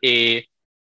have a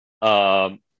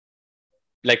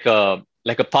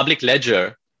like a public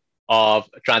ledger of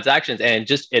transactions and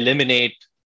just eliminate.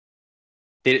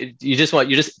 You're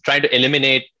just trying to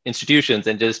eliminate institutions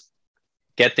and just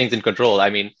get things in control. I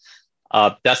mean,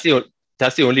 that's the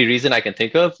only reason I can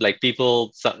think of. Like a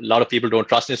lot of people don't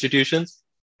trust institutions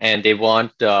and they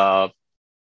want power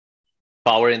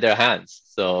in their hands.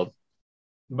 So,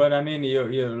 but I mean,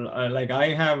 you like I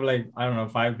have like, I don't know,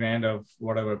 $5,000 of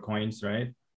whatever coins,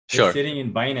 right? Sure. It's sitting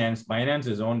in Binance. Binance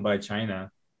is owned by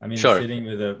China. I mean, sure. It's sitting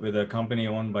with a company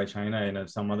owned by China and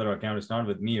some other account. It's not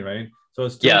with me, right? So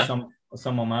it's still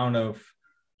some amount of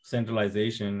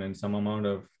centralization and some amount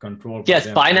of control. Yes,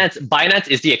 Binance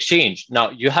is the exchange.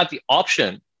 Now you have the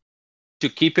option to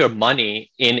keep your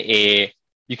money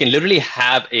you can literally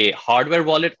have a hardware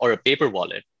wallet or a paper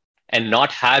wallet and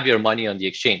not have your money on the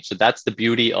exchange. So that's the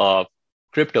beauty of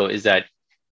crypto, is that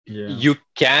you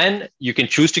can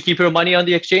choose to keep your money on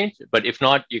the exchange, but if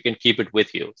not, you can keep it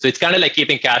with you. So it's kind of like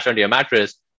keeping cash under your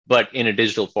mattress, but in a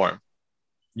digital form.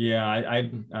 Yeah,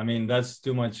 I mean, that's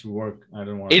too much work. I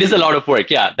don't want. It is a lot of work.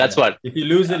 Yeah, that's what. If you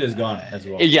lose it, it's gone as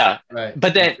well. Yeah, right.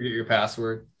 But then forget your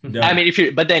password. I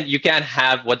mean, but then you can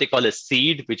have what they call a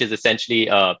seed, which is essentially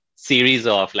a series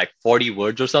of like 40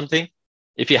 words or something.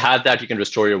 If you have that, you can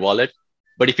restore your wallet.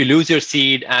 But if you lose your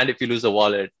seed and if you lose the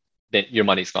wallet, then your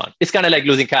money's gone. It's kind of like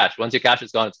losing cash. Once your cash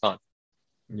is gone, it's gone.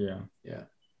 Yeah.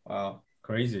 Wow.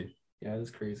 Crazy. Yeah, that's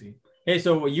crazy. Hey,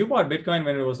 so you bought Bitcoin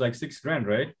when it was like $6,000,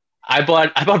 right? I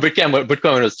bought Bitcoin when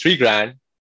it was $3,000,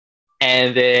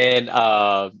 and then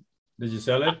did you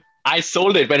sell it? I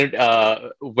sold it when it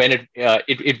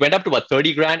went up to about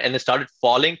 $30,000 and then started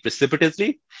falling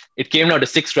precipitously. It came down to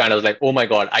 $6,000. I was like, oh my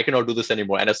god, I cannot do this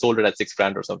anymore, and I sold it at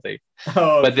 $6,000 or something.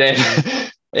 Oh, but then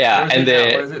and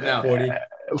then what is it now?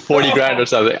 40,000 or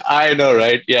something. I know,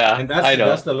 right? Yeah, and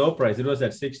that's the low price. It was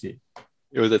at 60.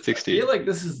 It was at 60. I feel like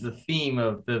this is the theme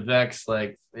of Vivek's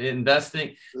like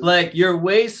investing. Like, you're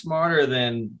way smarter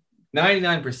than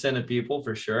 99% of people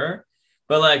for sure.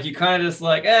 But like, you kind of just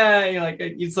like, you're like,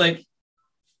 it's like,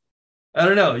 I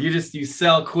don't know. You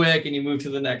sell quick and you move to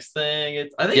the next thing.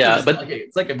 It's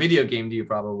like a video game to you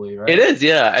probably, right? It is,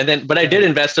 yeah. And then, but I did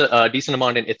invest a decent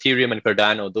amount in Ethereum and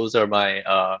Cardano. Those are my,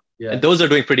 and those are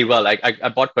doing pretty well. Like I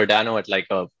bought Cardano at like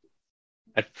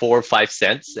at 4 or 5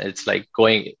 cents. It's like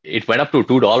it went up to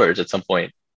 $2 at some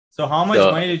point. So how much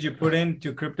money did you put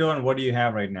into crypto and what do you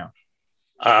have right now?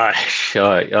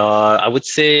 Sure. I would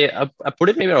say I put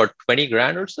it maybe about 20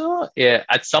 grand or so. Yeah.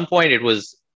 At some point it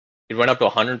went up to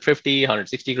 150,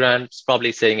 160 grand. It's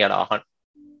probably sitting at 100.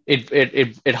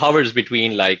 It hovers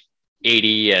between like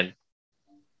 80 and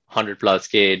 100 plus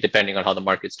K, depending on how the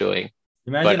market's doing.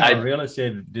 Imagine how real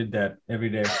estate did that every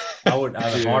day. I would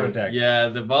have a heart attack. Yeah,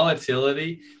 the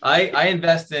volatility. I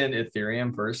invest in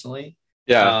Ethereum personally.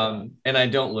 Yeah. And I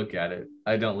don't look at it.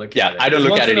 I don't look Yeah, at it. I don't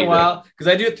look once at it in a either. while, because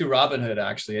I do it through Robinhood,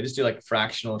 actually. I just do like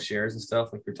fractional shares and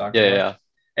stuff like you're talking about. Yeah.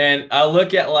 And I'll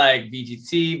look at like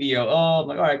VGT, VOO. I'm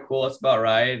like, all right, cool. That's about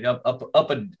right.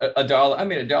 Up a dollar. I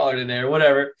made $1 today or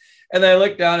whatever. And then I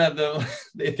look down at the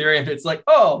Ethereum. It's like,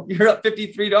 oh, you're up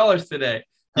 $53 today.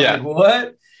 I'm like,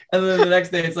 what? And then the next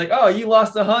day it's like, oh, you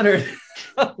lost 100.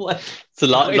 Like, it's a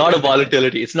lot of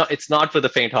volatility. It's not for the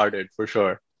faint-hearted, for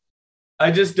sure.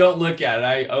 I just don't look at it.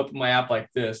 I open my app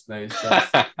like this. And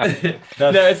no,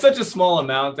 it's such a small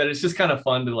amount that it's just kind of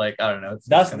fun to like, I don't know.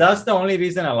 That's the only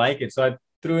reason I like it. So I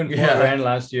threw in $4,000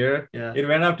 last year. Yeah. It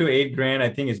went up to $8,000. I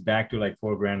think it's back to like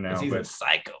 $4,000 now. He's a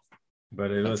psycho.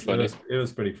 But it was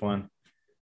pretty fun.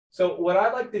 So what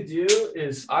I'd like to do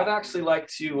is I'd actually like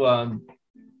to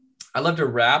I'd love to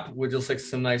wrap with just like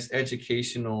some nice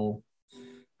educational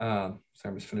sorry,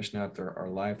 I'm just finishing out our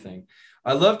live thing.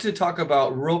 I'd love to talk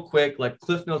about real quick, like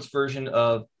Cliff Notes version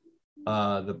of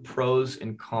the pros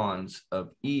and cons of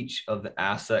each of the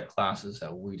asset classes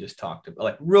that we just talked about.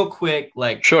 Like real quick,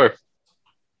 like Sure.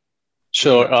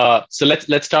 So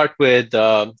let's start with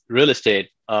real estate.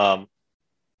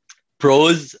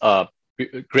 Pros,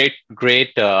 great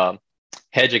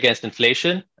hedge against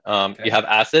inflation. You have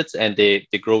assets and they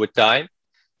grow with time.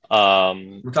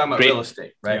 We're talking about real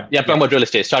estate, right? Yeah, talking about real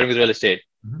estate, starting with real estate.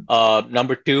 Mm-hmm.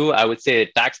 Number two, I would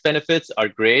say tax benefits are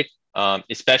great,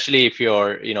 especially if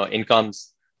your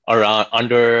incomes are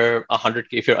under 100K.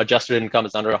 If your adjusted income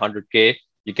is under 100K,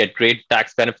 you get great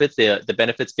tax benefits. The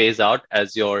benefits phase out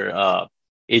as your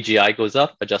AGI goes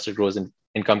up, adjusted gross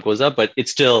income goes up, but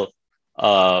it's still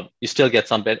you still get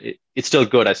some benefit. It's still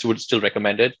good. I would still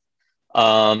recommend it.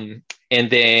 And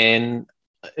then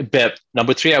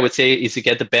number three, I would say, is you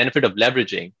get the benefit of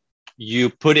leveraging.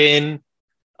 You put in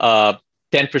 10%,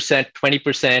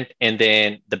 20%, and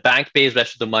then the bank pays the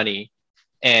rest of the money.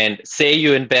 And say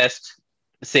you invest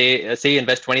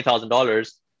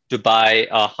 $20,000 to buy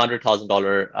a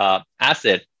 $100,000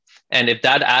 asset, and if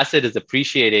that asset is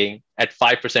appreciating at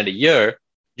 5% a year,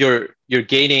 you're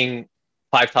gaining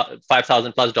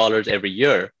 $5,000 plus every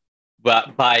year,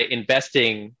 but by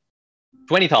investing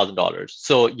 $20,000.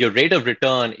 So your rate of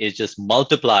return is just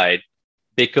multiplied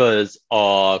because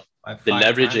of the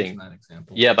leveraging.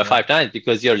 By 5 times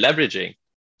because you're leveraging.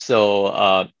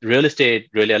 So real estate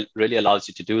really allows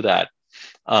you to do that.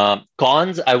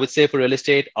 Cons, I would say, for real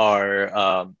estate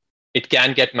are it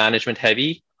can get management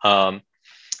heavy.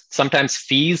 Sometimes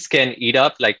fees can eat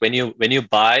up. Like when you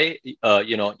buy,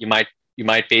 you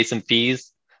might pay some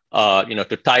fees,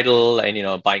 to title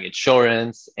and, buying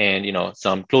insurance and,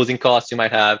 some closing costs you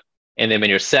might have. And then when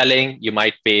you're selling, you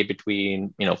might pay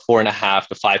between, 4.5%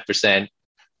 to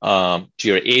 5% to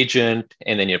your agent.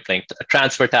 And then you're paying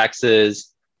transfer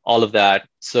taxes, all of that.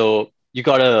 So you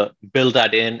got to build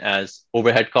that in as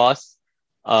overhead costs.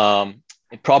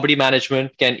 Property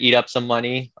management can eat up some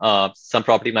money. Some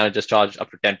property managers charge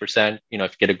up to 10%. If you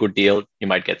get a good deal, you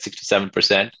might get 6 to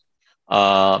 7%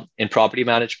 in property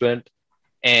management.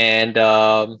 And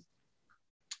I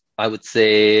would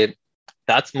say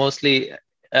that's mostly.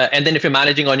 And then if you're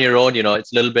managing on your own,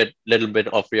 it's a little bit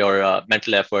of your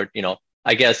mental effort.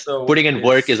 I guess so putting in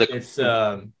work is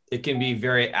it can be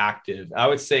very active. I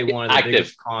would say one of the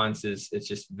biggest cons is it's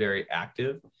just very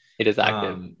active. It is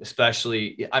active.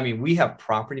 Especially, we have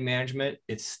property management.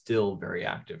 It's still very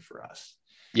active for us.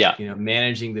 Yeah.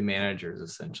 Managing the managers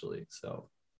essentially. So,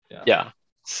 yeah. Yeah.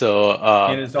 So,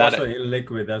 and it's also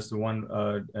illiquid. That's the one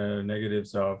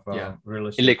negatives of real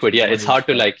estate. Illiquid. Yeah. It's hard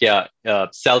to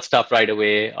sell stuff right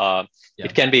away.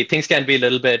 Things can be a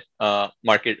little bit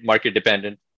market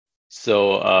dependent.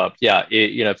 So,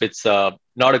 if it's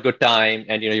not a good time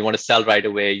and, you want to sell right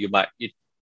away,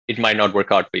 it might not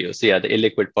work out for you. So the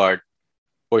illiquid part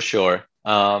for sure.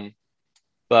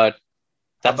 But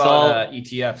that's all.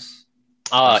 ETFs.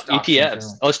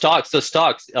 ETFs. Stocks. So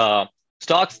stocks.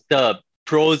 The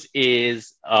pros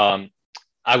is I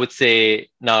would say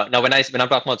now when I'm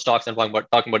talking about stocks, I'm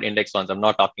talking about index funds. I'm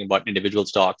not talking about individual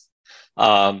stocks.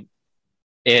 So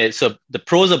the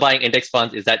pros of buying index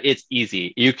funds is that it's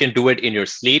easy. You can do it in your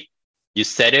sleep. You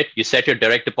set your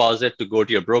direct deposit to go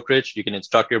to your brokerage. You can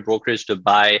instruct your brokerage to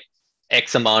buy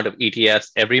X amount of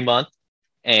ETFs every month.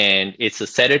 And it's a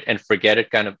set it and forget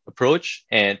it kind of approach.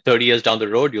 And 30 years down the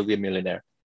road, you'll be a millionaire.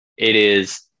 It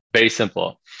is very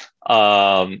simple.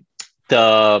 That's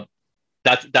the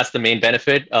main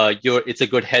benefit. It's a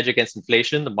good hedge against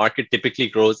inflation. The market typically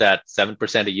grows at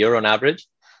 7% a year on average.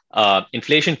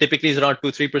 Inflation typically is around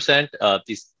 2-3%.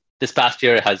 this past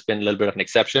year has been a little bit of an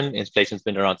exception. Inflation's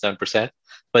been around 7%,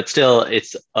 but still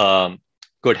it's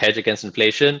good hedge against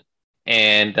inflation.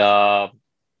 And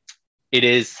it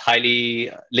is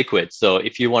highly liquid. So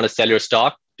if you want to sell your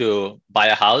stock to buy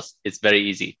a house, it's very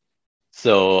easy.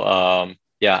 So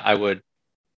yeah, I would,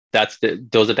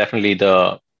 those are definitely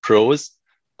the pros.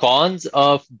 Cons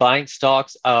of buying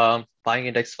stocks, buying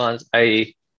index funds,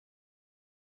 I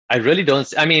really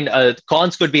don't. I mean,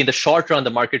 cons could be in the short run, the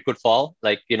market could fall.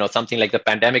 Like, something like the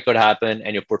pandemic could happen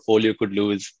and your portfolio could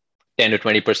lose 10 to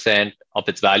 20% of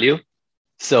its value.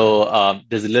 So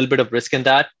there's a little bit of risk in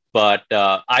that. But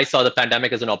I saw the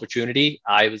pandemic as an opportunity.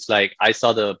 I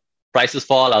saw the prices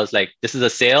fall. I was like, this is a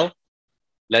sale.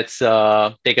 Let's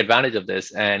take advantage of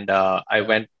this. And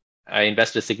I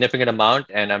invested a significant amount,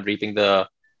 and I'm reaping the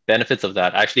benefits of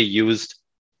that. I actually used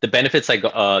the benefits I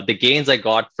got, the gains I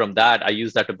got from that. I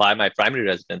used that to buy my primary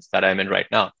residence that I'm in right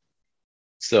now.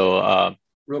 So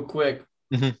real quick,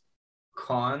 mm-hmm.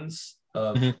 cons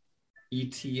of mm-hmm.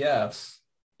 ETFs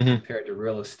mm-hmm. compared to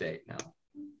real estate now.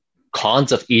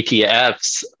 Cons of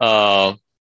ETFs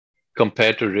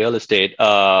compared to real estate.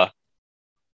 I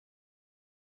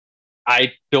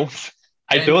don't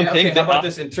think. How about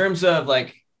this in terms of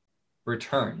like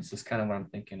returns? That's kind of what I'm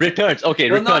thinking. Returns, okay.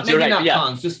 Well, returns. You're right. Not yeah.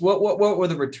 cons. Just what were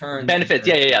the returns? Benefits.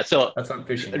 Yeah. So that's what I'm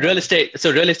fishing. Real estate.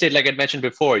 So real estate, like I mentioned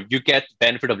before, you get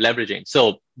benefit of leveraging.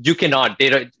 So you cannot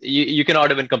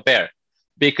even compare,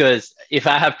 because if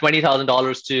I have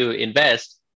 $20,000 to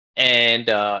invest, and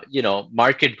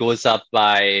market goes up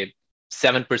by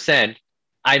 7%,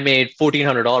 I made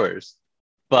 $1,400.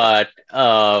 But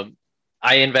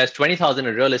I invest $20,000 in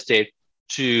real estate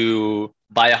to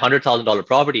buy $100,000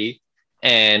 property,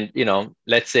 and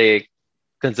let's say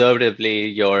conservatively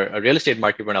your real estate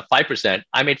market went up 5%.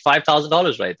 I made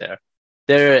 $5,000 right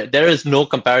there. There is no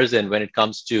comparison when it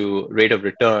comes to rate of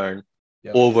return.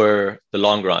 Yep. Over the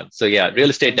long run. So yeah, real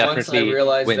estate definitely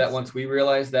wins. Once we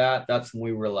realized that, that's when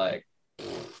we were like,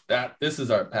 this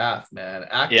is our path, man.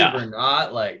 Active or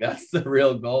not, like that's the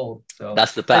real goal. So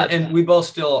that's the path. And we both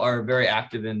still are very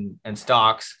active in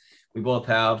stocks. We both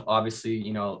have obviously,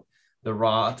 the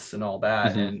Roths and all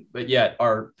that. Mm-hmm. But yet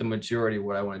the majority of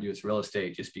what I want to do is real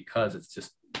estate, just because it's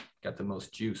just got the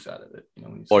most juice out of it.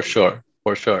 For sure.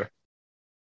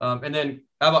 And then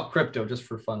how about crypto? Just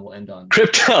for fun, we'll end on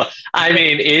crypto. I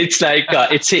mean, it's like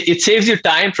it saves you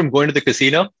time from going to the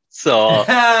casino. So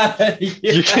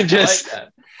you can just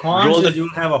you'll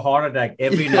have a heart attack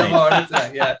every night.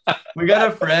 Yeah. We got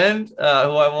a friend who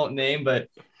I won't name, but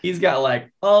he's got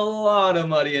like a lot of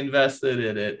money invested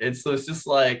in it. So it's just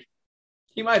like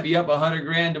he might be up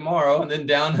 $100,000 tomorrow and then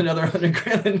down another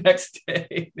 $100,000 the next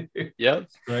day. Yep.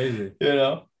 It's crazy.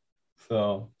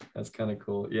 So that's kind of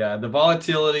cool. Yeah, the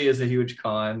volatility is a huge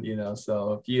con,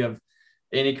 so if you have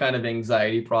any kind of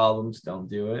anxiety problems, don't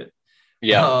do it.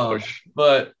 Yeah.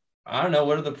 But I don't know,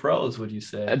 what are the pros, would you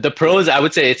say? The pros, I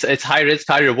would say it's high risk,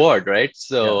 high reward, right?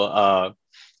 So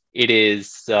it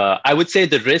is, I would say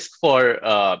the risk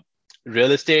for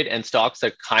real estate and stocks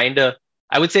are kind of,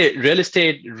 I would say real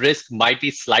estate risk might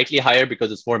be slightly higher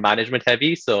because it's more management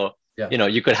heavy. So,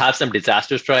 you could have some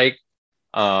disaster strike.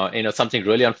 Something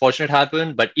really unfortunate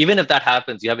happened, but even if that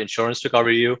happens, you have insurance to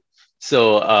cover you.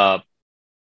 So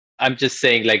I'm just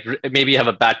saying, like, maybe you have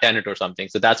a bad tenant or something.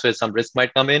 So that's where some risk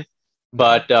might come in.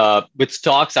 But with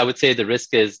stocks, I would say the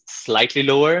risk is slightly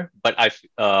lower, but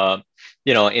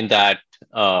in that,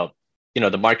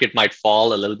 the market might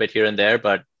fall a little bit here and there,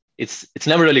 but it's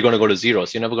never really going to go to zero.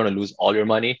 So you're never going to lose all your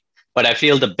money. But I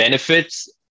feel the benefits,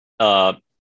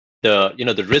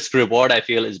 the risk reward, I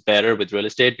feel is better with real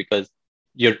estate, because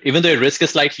even though your risk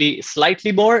is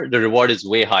slightly more, the reward is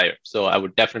way higher. So I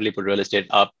would definitely put real estate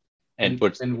up and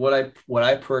what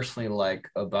I personally like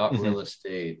about real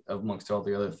estate, amongst all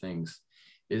the other things,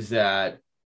 is that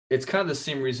it's kind of the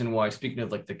same reason why, speaking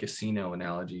of like the casino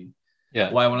analogy,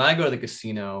 why when I go to the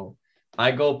casino,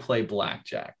 I go play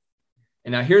blackjack.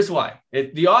 And now here's why.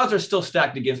 The odds are still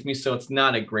stacked against me, so it's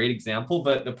not a great example,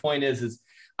 but the point is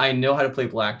I know how to play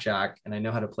blackjack and I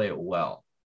know how to play it well.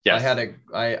 Yes.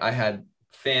 I had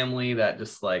family that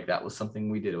just like, that was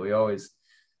something we did.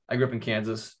 I grew up in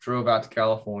Kansas, drove out to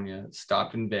California,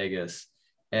 stopped in Vegas,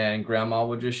 and grandma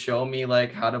would just show me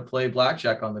like how to play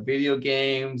blackjack on the video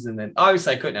games. And then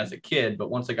obviously I couldn't as a kid, but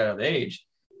once I got of age,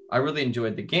 I really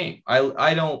enjoyed the game.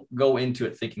 I don't go into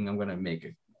it thinking I'm going to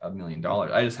make $1 million.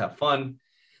 I just have fun.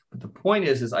 But the point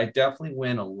is I definitely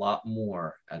win a lot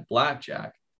more at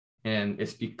blackjack. And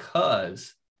it's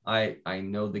because I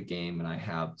know the game and I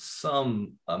have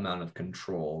some amount of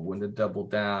control when to double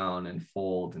down and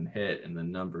fold and hit and the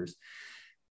numbers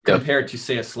compared to,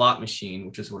 say, a slot machine,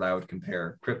 which is what I would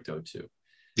compare crypto to.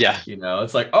 Yeah. You know,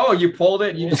 it's like, oh, you pulled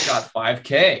it and you just got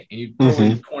 5K and you threw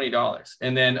in $20.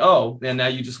 And then, and now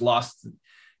you just lost,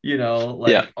 you know,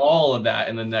 like all of that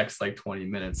in the next like 20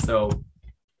 minutes. So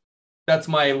that's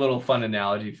my little fun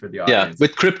analogy for the audience. Yeah.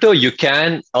 With crypto, you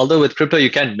can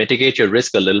mitigate your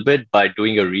risk a little bit by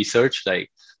doing your research. Like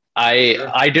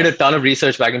I did a ton of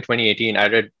research back in 2018.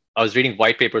 I was reading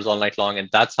white papers all night long, and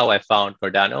that's how I found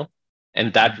Cardano.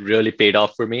 And that really paid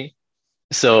off for me.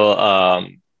 So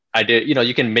I did, you know,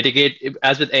 you can mitigate,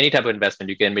 as with any type of investment,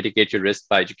 you can mitigate your risk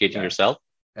by educating yourself.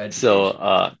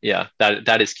 So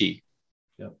that is key.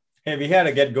 Hey, we had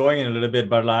to get going in a little bit,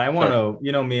 but I want to,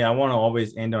 you know me, I want to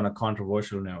always end on a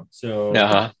controversial note. So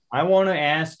I want to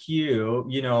ask you,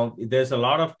 you know, there's a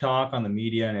lot of talk on the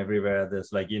media and everywhere.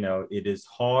 There's like, you know, it is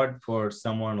hard for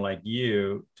someone like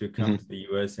you to come to the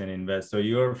US and invest. So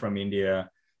you're from India,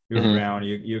 you're brown,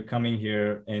 you're coming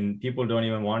here and people don't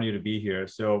even want you to be here.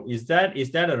 So is that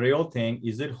a real thing?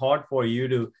 Is it hard for you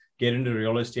to get into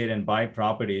real estate and buy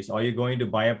properties? Are you going to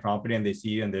buy a property and they see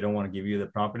you and they don't want to give you the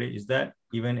property? Is that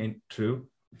even true?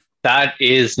 That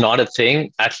is not a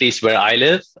thing, at least where I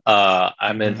live.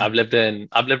 I've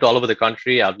lived all over the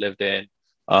country. I've lived in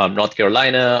North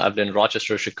Carolina. I've lived in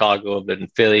Rochester, Chicago. I've lived in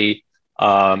Philly.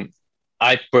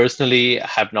 I personally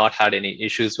have not had any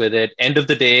issues with it. End of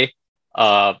the day,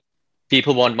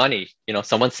 people want money. You know,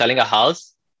 someone's selling a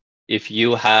house. If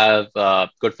you have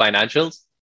good financials,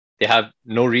 they have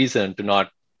no reason to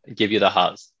not give you the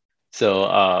house.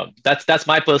 So that's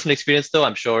my personal experience, though.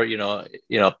 I'm sure you know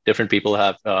different people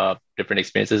have different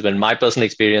experiences. But in my personal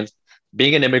experience,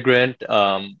 being an immigrant,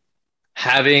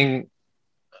 having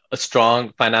a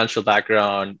strong financial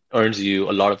background earns you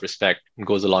a lot of respect and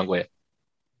goes a long way.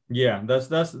 Yeah,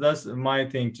 that's my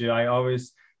thing too. I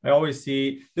always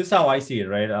see this is how I see it,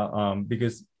 right?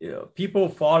 Because people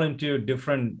fall into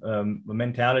different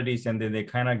mentalities and then they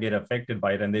kind of get affected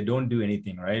by it and they don't do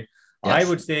anything, right? Yes. I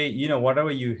would say, you know, whatever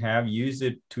you have, use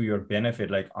it to your benefit.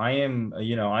 Like I am,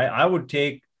 you know, I would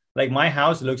take, like my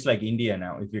house looks like India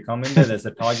now. If you come in there's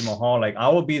a Taj Mahal. Like I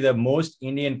will be the most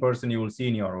Indian person you will see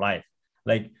in your life.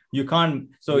 Like you can't.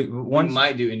 So we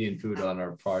might do Indian food on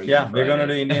our party. Yeah, we're gonna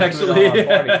do Indian food on our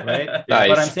party, right? Nice.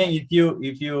 But I'm saying if you're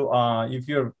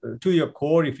to your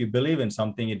core, if you believe in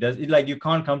something, like you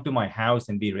can't come to my house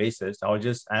and be racist. I'll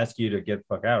just ask you to get the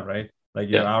fuck out, right? Like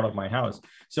you're out of my house.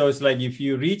 So it's like if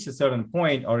you reach a certain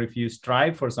point, or if you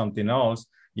strive for something else,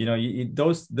 you know,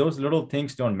 those little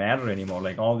things don't matter anymore.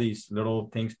 Like all these little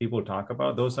things people talk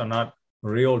about, those are not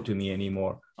real to me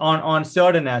anymore on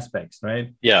certain aspects,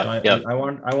 right? I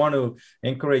want to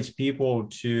encourage people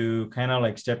to kind of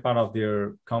like step out of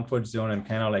their comfort zone and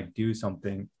kind of like do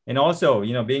something. And also,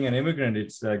 you know, being an immigrant,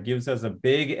 it's gives us a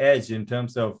big edge in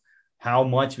terms of how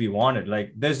much we want it.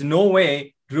 Like there's no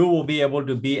way Drew will be able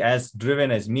to be as driven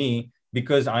as me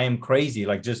because I am crazy,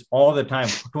 like just all the time,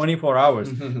 24 hours.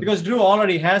 Because Drew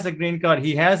already has a green card.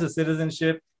 He has a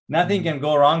citizenship. Nothing can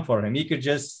go wrong for him. He could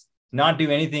just not do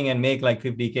anything and make like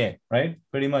 50K, right?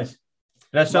 Pretty much.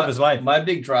 Rest of his life. My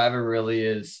big driver really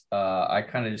is I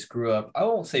kind of just grew up. I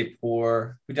won't say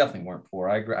poor. We definitely weren't poor.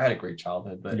 I had a great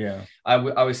childhood, but I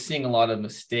was seeing a lot of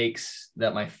mistakes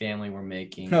that my family were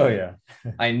making. Oh yeah.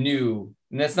 I knew,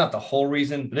 and that's not the whole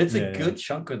reason, but it's a good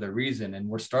chunk of the reason. And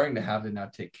we're starting to have to now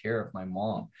take care of my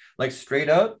mom. Like straight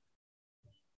up,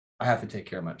 I have to take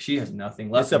care of my. She has nothing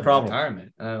left. It's a problem.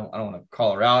 Retirement. And I don't want to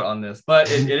call her out on this, but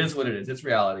it is what it is. It's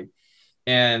reality.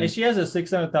 And she has a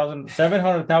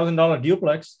 $700,000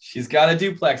 duplex. She's got a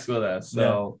duplex with us.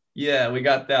 So yeah, we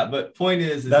got that. But point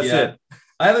is that's it.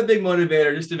 I have a big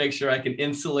motivator just to make sure I can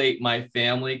insulate my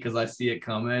family because I see it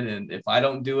coming. And if I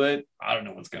don't do it, I don't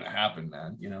know what's going to happen,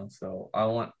 man. You know, so I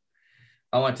want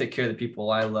to take care of the people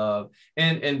I love.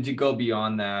 And to go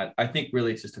beyond that, I think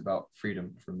really it's just about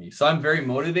freedom for me. So I'm very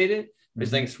motivated. But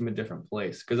things from a different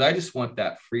place because I just want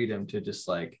that freedom to just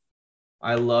like,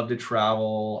 I love to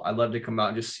travel. I love to come out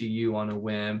and just see you on a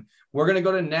whim. We're going to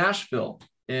go to Nashville.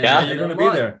 You're going to be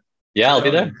there. Yeah, I'll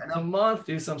be there. In a month,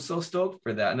 dude. So I'm so stoked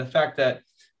for that. And the fact that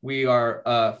we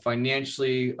are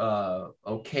financially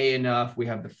okay enough. We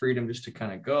have the freedom just to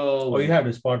kind of go. Oh, you have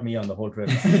to spot me on the whole trip.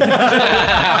 He's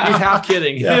half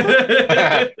kidding.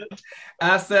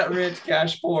 Asset rich,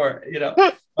 cash poor, you know.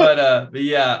 But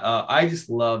yeah, I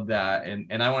just love that.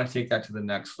 And I want to take that to the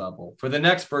next level. For the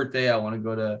next birthday, I want to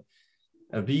go to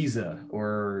Ibiza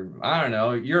or I don't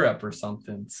know, Europe or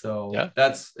something. So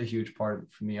that's a huge part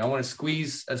for me. I want to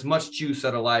squeeze as much juice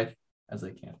out of life as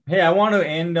I can. Hey, I want to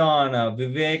end on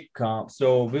Vivek.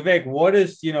 So Vivek, what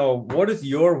is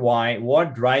your why?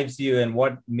 What drives you and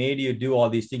what made you do all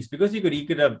these things? Because you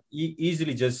could have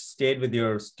easily just stayed with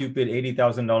your stupid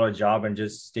 $80,000 job and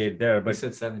just stayed there. But you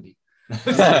said 70.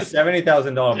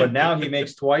 $70,000, but now he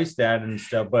makes twice that and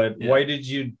stuff. But why did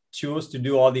you choose to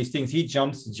do all these things? He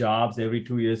jumps jobs every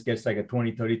 2 years, gets like a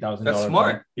 $20,000-$30,000. That's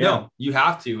smart. Yeah, no, you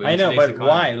have to. I know, but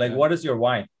why? Like, what is your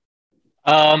why?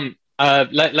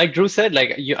 Like Drew said,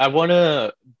 like I want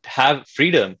to have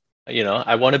freedom.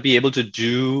 I want to be able to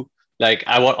do. Like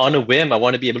on a whim, I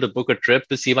want to be able to book a trip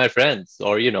to see my friends,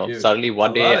 or Dude, suddenly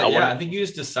one day. I think you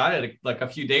just decided like a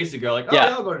few days ago, like,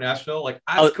 I'll go to Nashville. Like,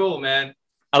 that's cool, man.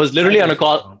 I was literally on a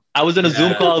call. I was on a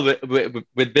Zoom call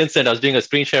with Vincent. I was doing a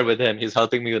screen share with him. He's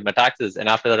helping me with my taxes, and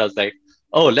after that, I was like,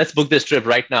 "Oh, let's book this trip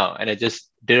right now," and I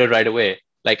just did it right away.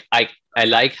 Like I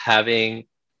like having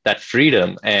that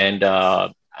freedom, and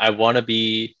I want to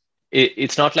be.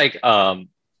 It's not like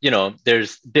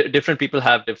there's different people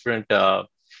have different.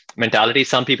 Mentality.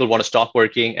 Some people want to stop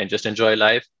working and just enjoy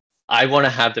life. I want to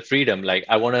have the freedom. Like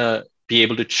I want to be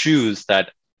able to choose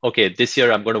that. Okay, this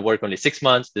year I'm going to work only 6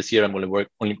 months. This year I'm going to work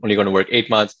only going to work 8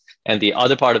 months, and the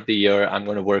other part of the year I'm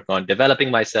going to work on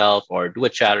developing myself or do a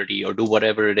charity or do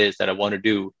whatever it is that I want to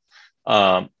do.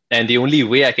 And the only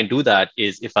way I can do that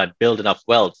is if I build enough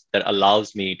wealth that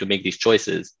allows me to make these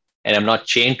choices, and I'm not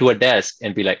chained to a desk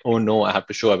and be like, oh no, I have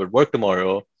to show up at work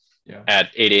tomorrow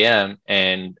at 8 a.m.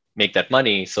 and make that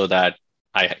money so that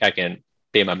I can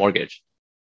pay my mortgage.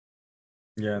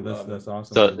 Yeah, that's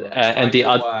awesome. So and the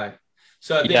other why.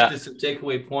 So I think some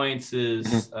takeaway points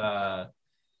is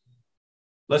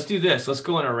let's do this. Let's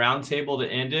go on a round table to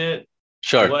end it.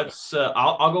 Sure.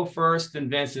 I'll go first, and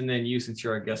Vince, and then you, since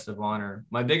you're our guest of honor.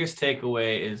 My biggest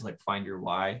takeaway is like find your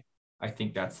why. I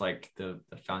think that's like the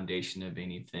foundation of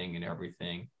anything and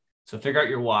everything. So figure out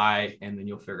your why, and then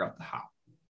you'll figure out the how.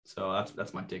 So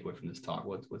that's my takeaway from this talk.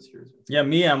 What's yours? Yeah,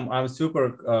 me, I'm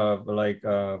super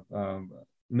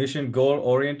mission goal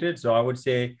oriented. So I would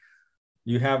say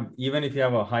even if you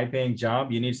have a high paying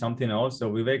job, you need something else.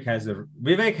 So Vivek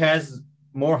has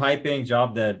more high paying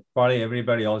job than probably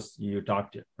everybody else you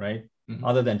talk to, right? Mm-hmm.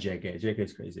 Other than JK. JK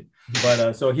is crazy.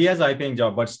 But so he has a high paying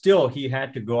job, but still he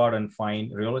had to go out and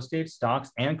find real estate,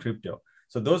 stocks, and crypto.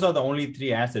 So those are the only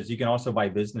 3 assets. You can also buy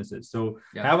businesses. So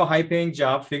have a high paying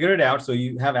job, figure it out. So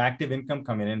you have active income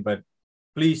coming in, but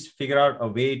please figure out a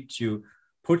way to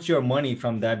put your money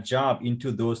from that job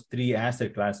into those 3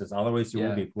 asset classes. Otherwise you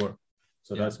will be poor.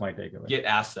 So that's my takeaway. Get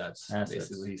assets.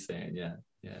 Basically what he's saying.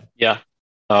 Yeah.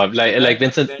 Like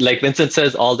Vincent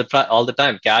says all the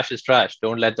time, cash is trash.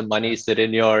 Don't let the money sit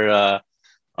in your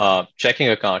checking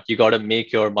account. You got to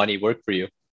make your money work for you.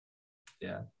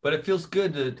 Yeah, but it feels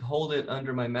good to hold it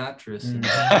under my mattress and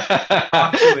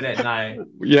talk to it at night.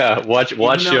 Yeah, watch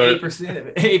your 8%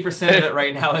 of it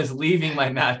right now is leaving my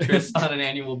mattress on an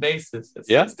annual basis. It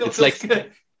still feels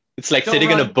good. It's like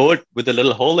sitting in a boat with a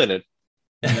little hole in it.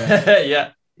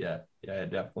 Yeah,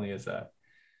 it definitely is that.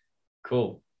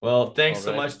 Cool. Well, thanks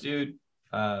so much, dude.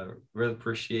 Really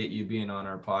appreciate you being on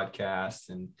our podcast,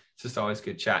 and it's just always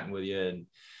good chatting with you. And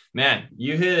man,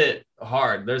 you hit it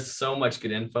hard. There's so much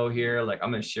good info here. Like,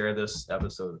 I'm going to share this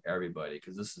episode with everybody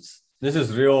because this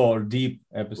is real deep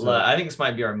episode. I think this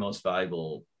might be our most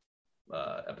valuable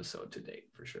episode to date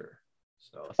for sure.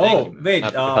 So thank you, wait,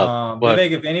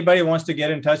 Vivek, if anybody wants to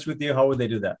get in touch with you, how would they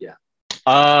do that? Yeah.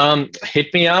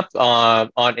 Hit me up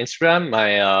on Instagram.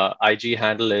 My IG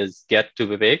handle is Get to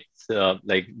Vivek,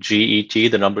 like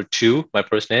GET, the number 2, my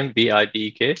first name,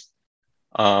 VIBEK.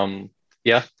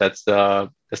 Yeah, that's the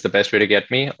best way to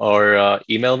get me, or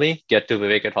email me,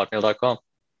 gettotovivek@hotmail.com.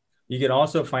 You can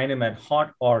also find him at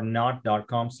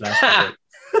hotornot.com/.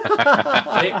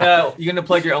 You gonna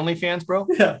plug your OnlyFans, bro?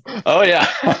 Yeah. Oh yeah.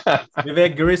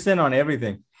 Vivek Girisan on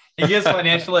everything. He gives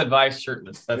financial advice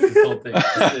shirtless. That's his whole thing.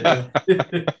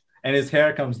 And his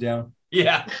hair comes down.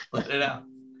 Yeah, let it out.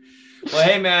 Well,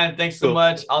 hey man, thanks so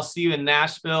much. I'll see you in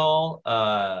Nashville.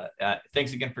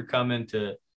 Thanks again for coming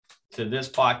to this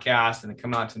podcast and to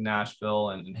come out to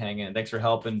Nashville and hang in. Thanks for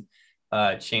helping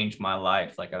change my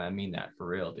life. Like, I mean that for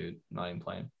real, dude. I'm not even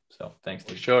playing. So thanks,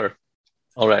 dude. Sure.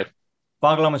 All right.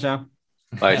 Pagla, Machan.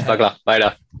 Bye. Pagla. Bye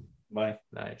da. Bye.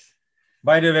 Nice.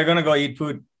 Bye, dude. We're gonna go eat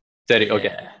food. Steady.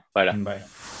 Okay. Bye da. Bye.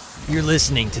 You're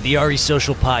listening to the RE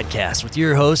Social Podcast with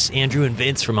your hosts, Andrew and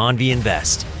Vince from OnV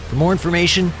Invest. For more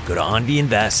information, go to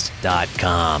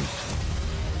onvinvest.com.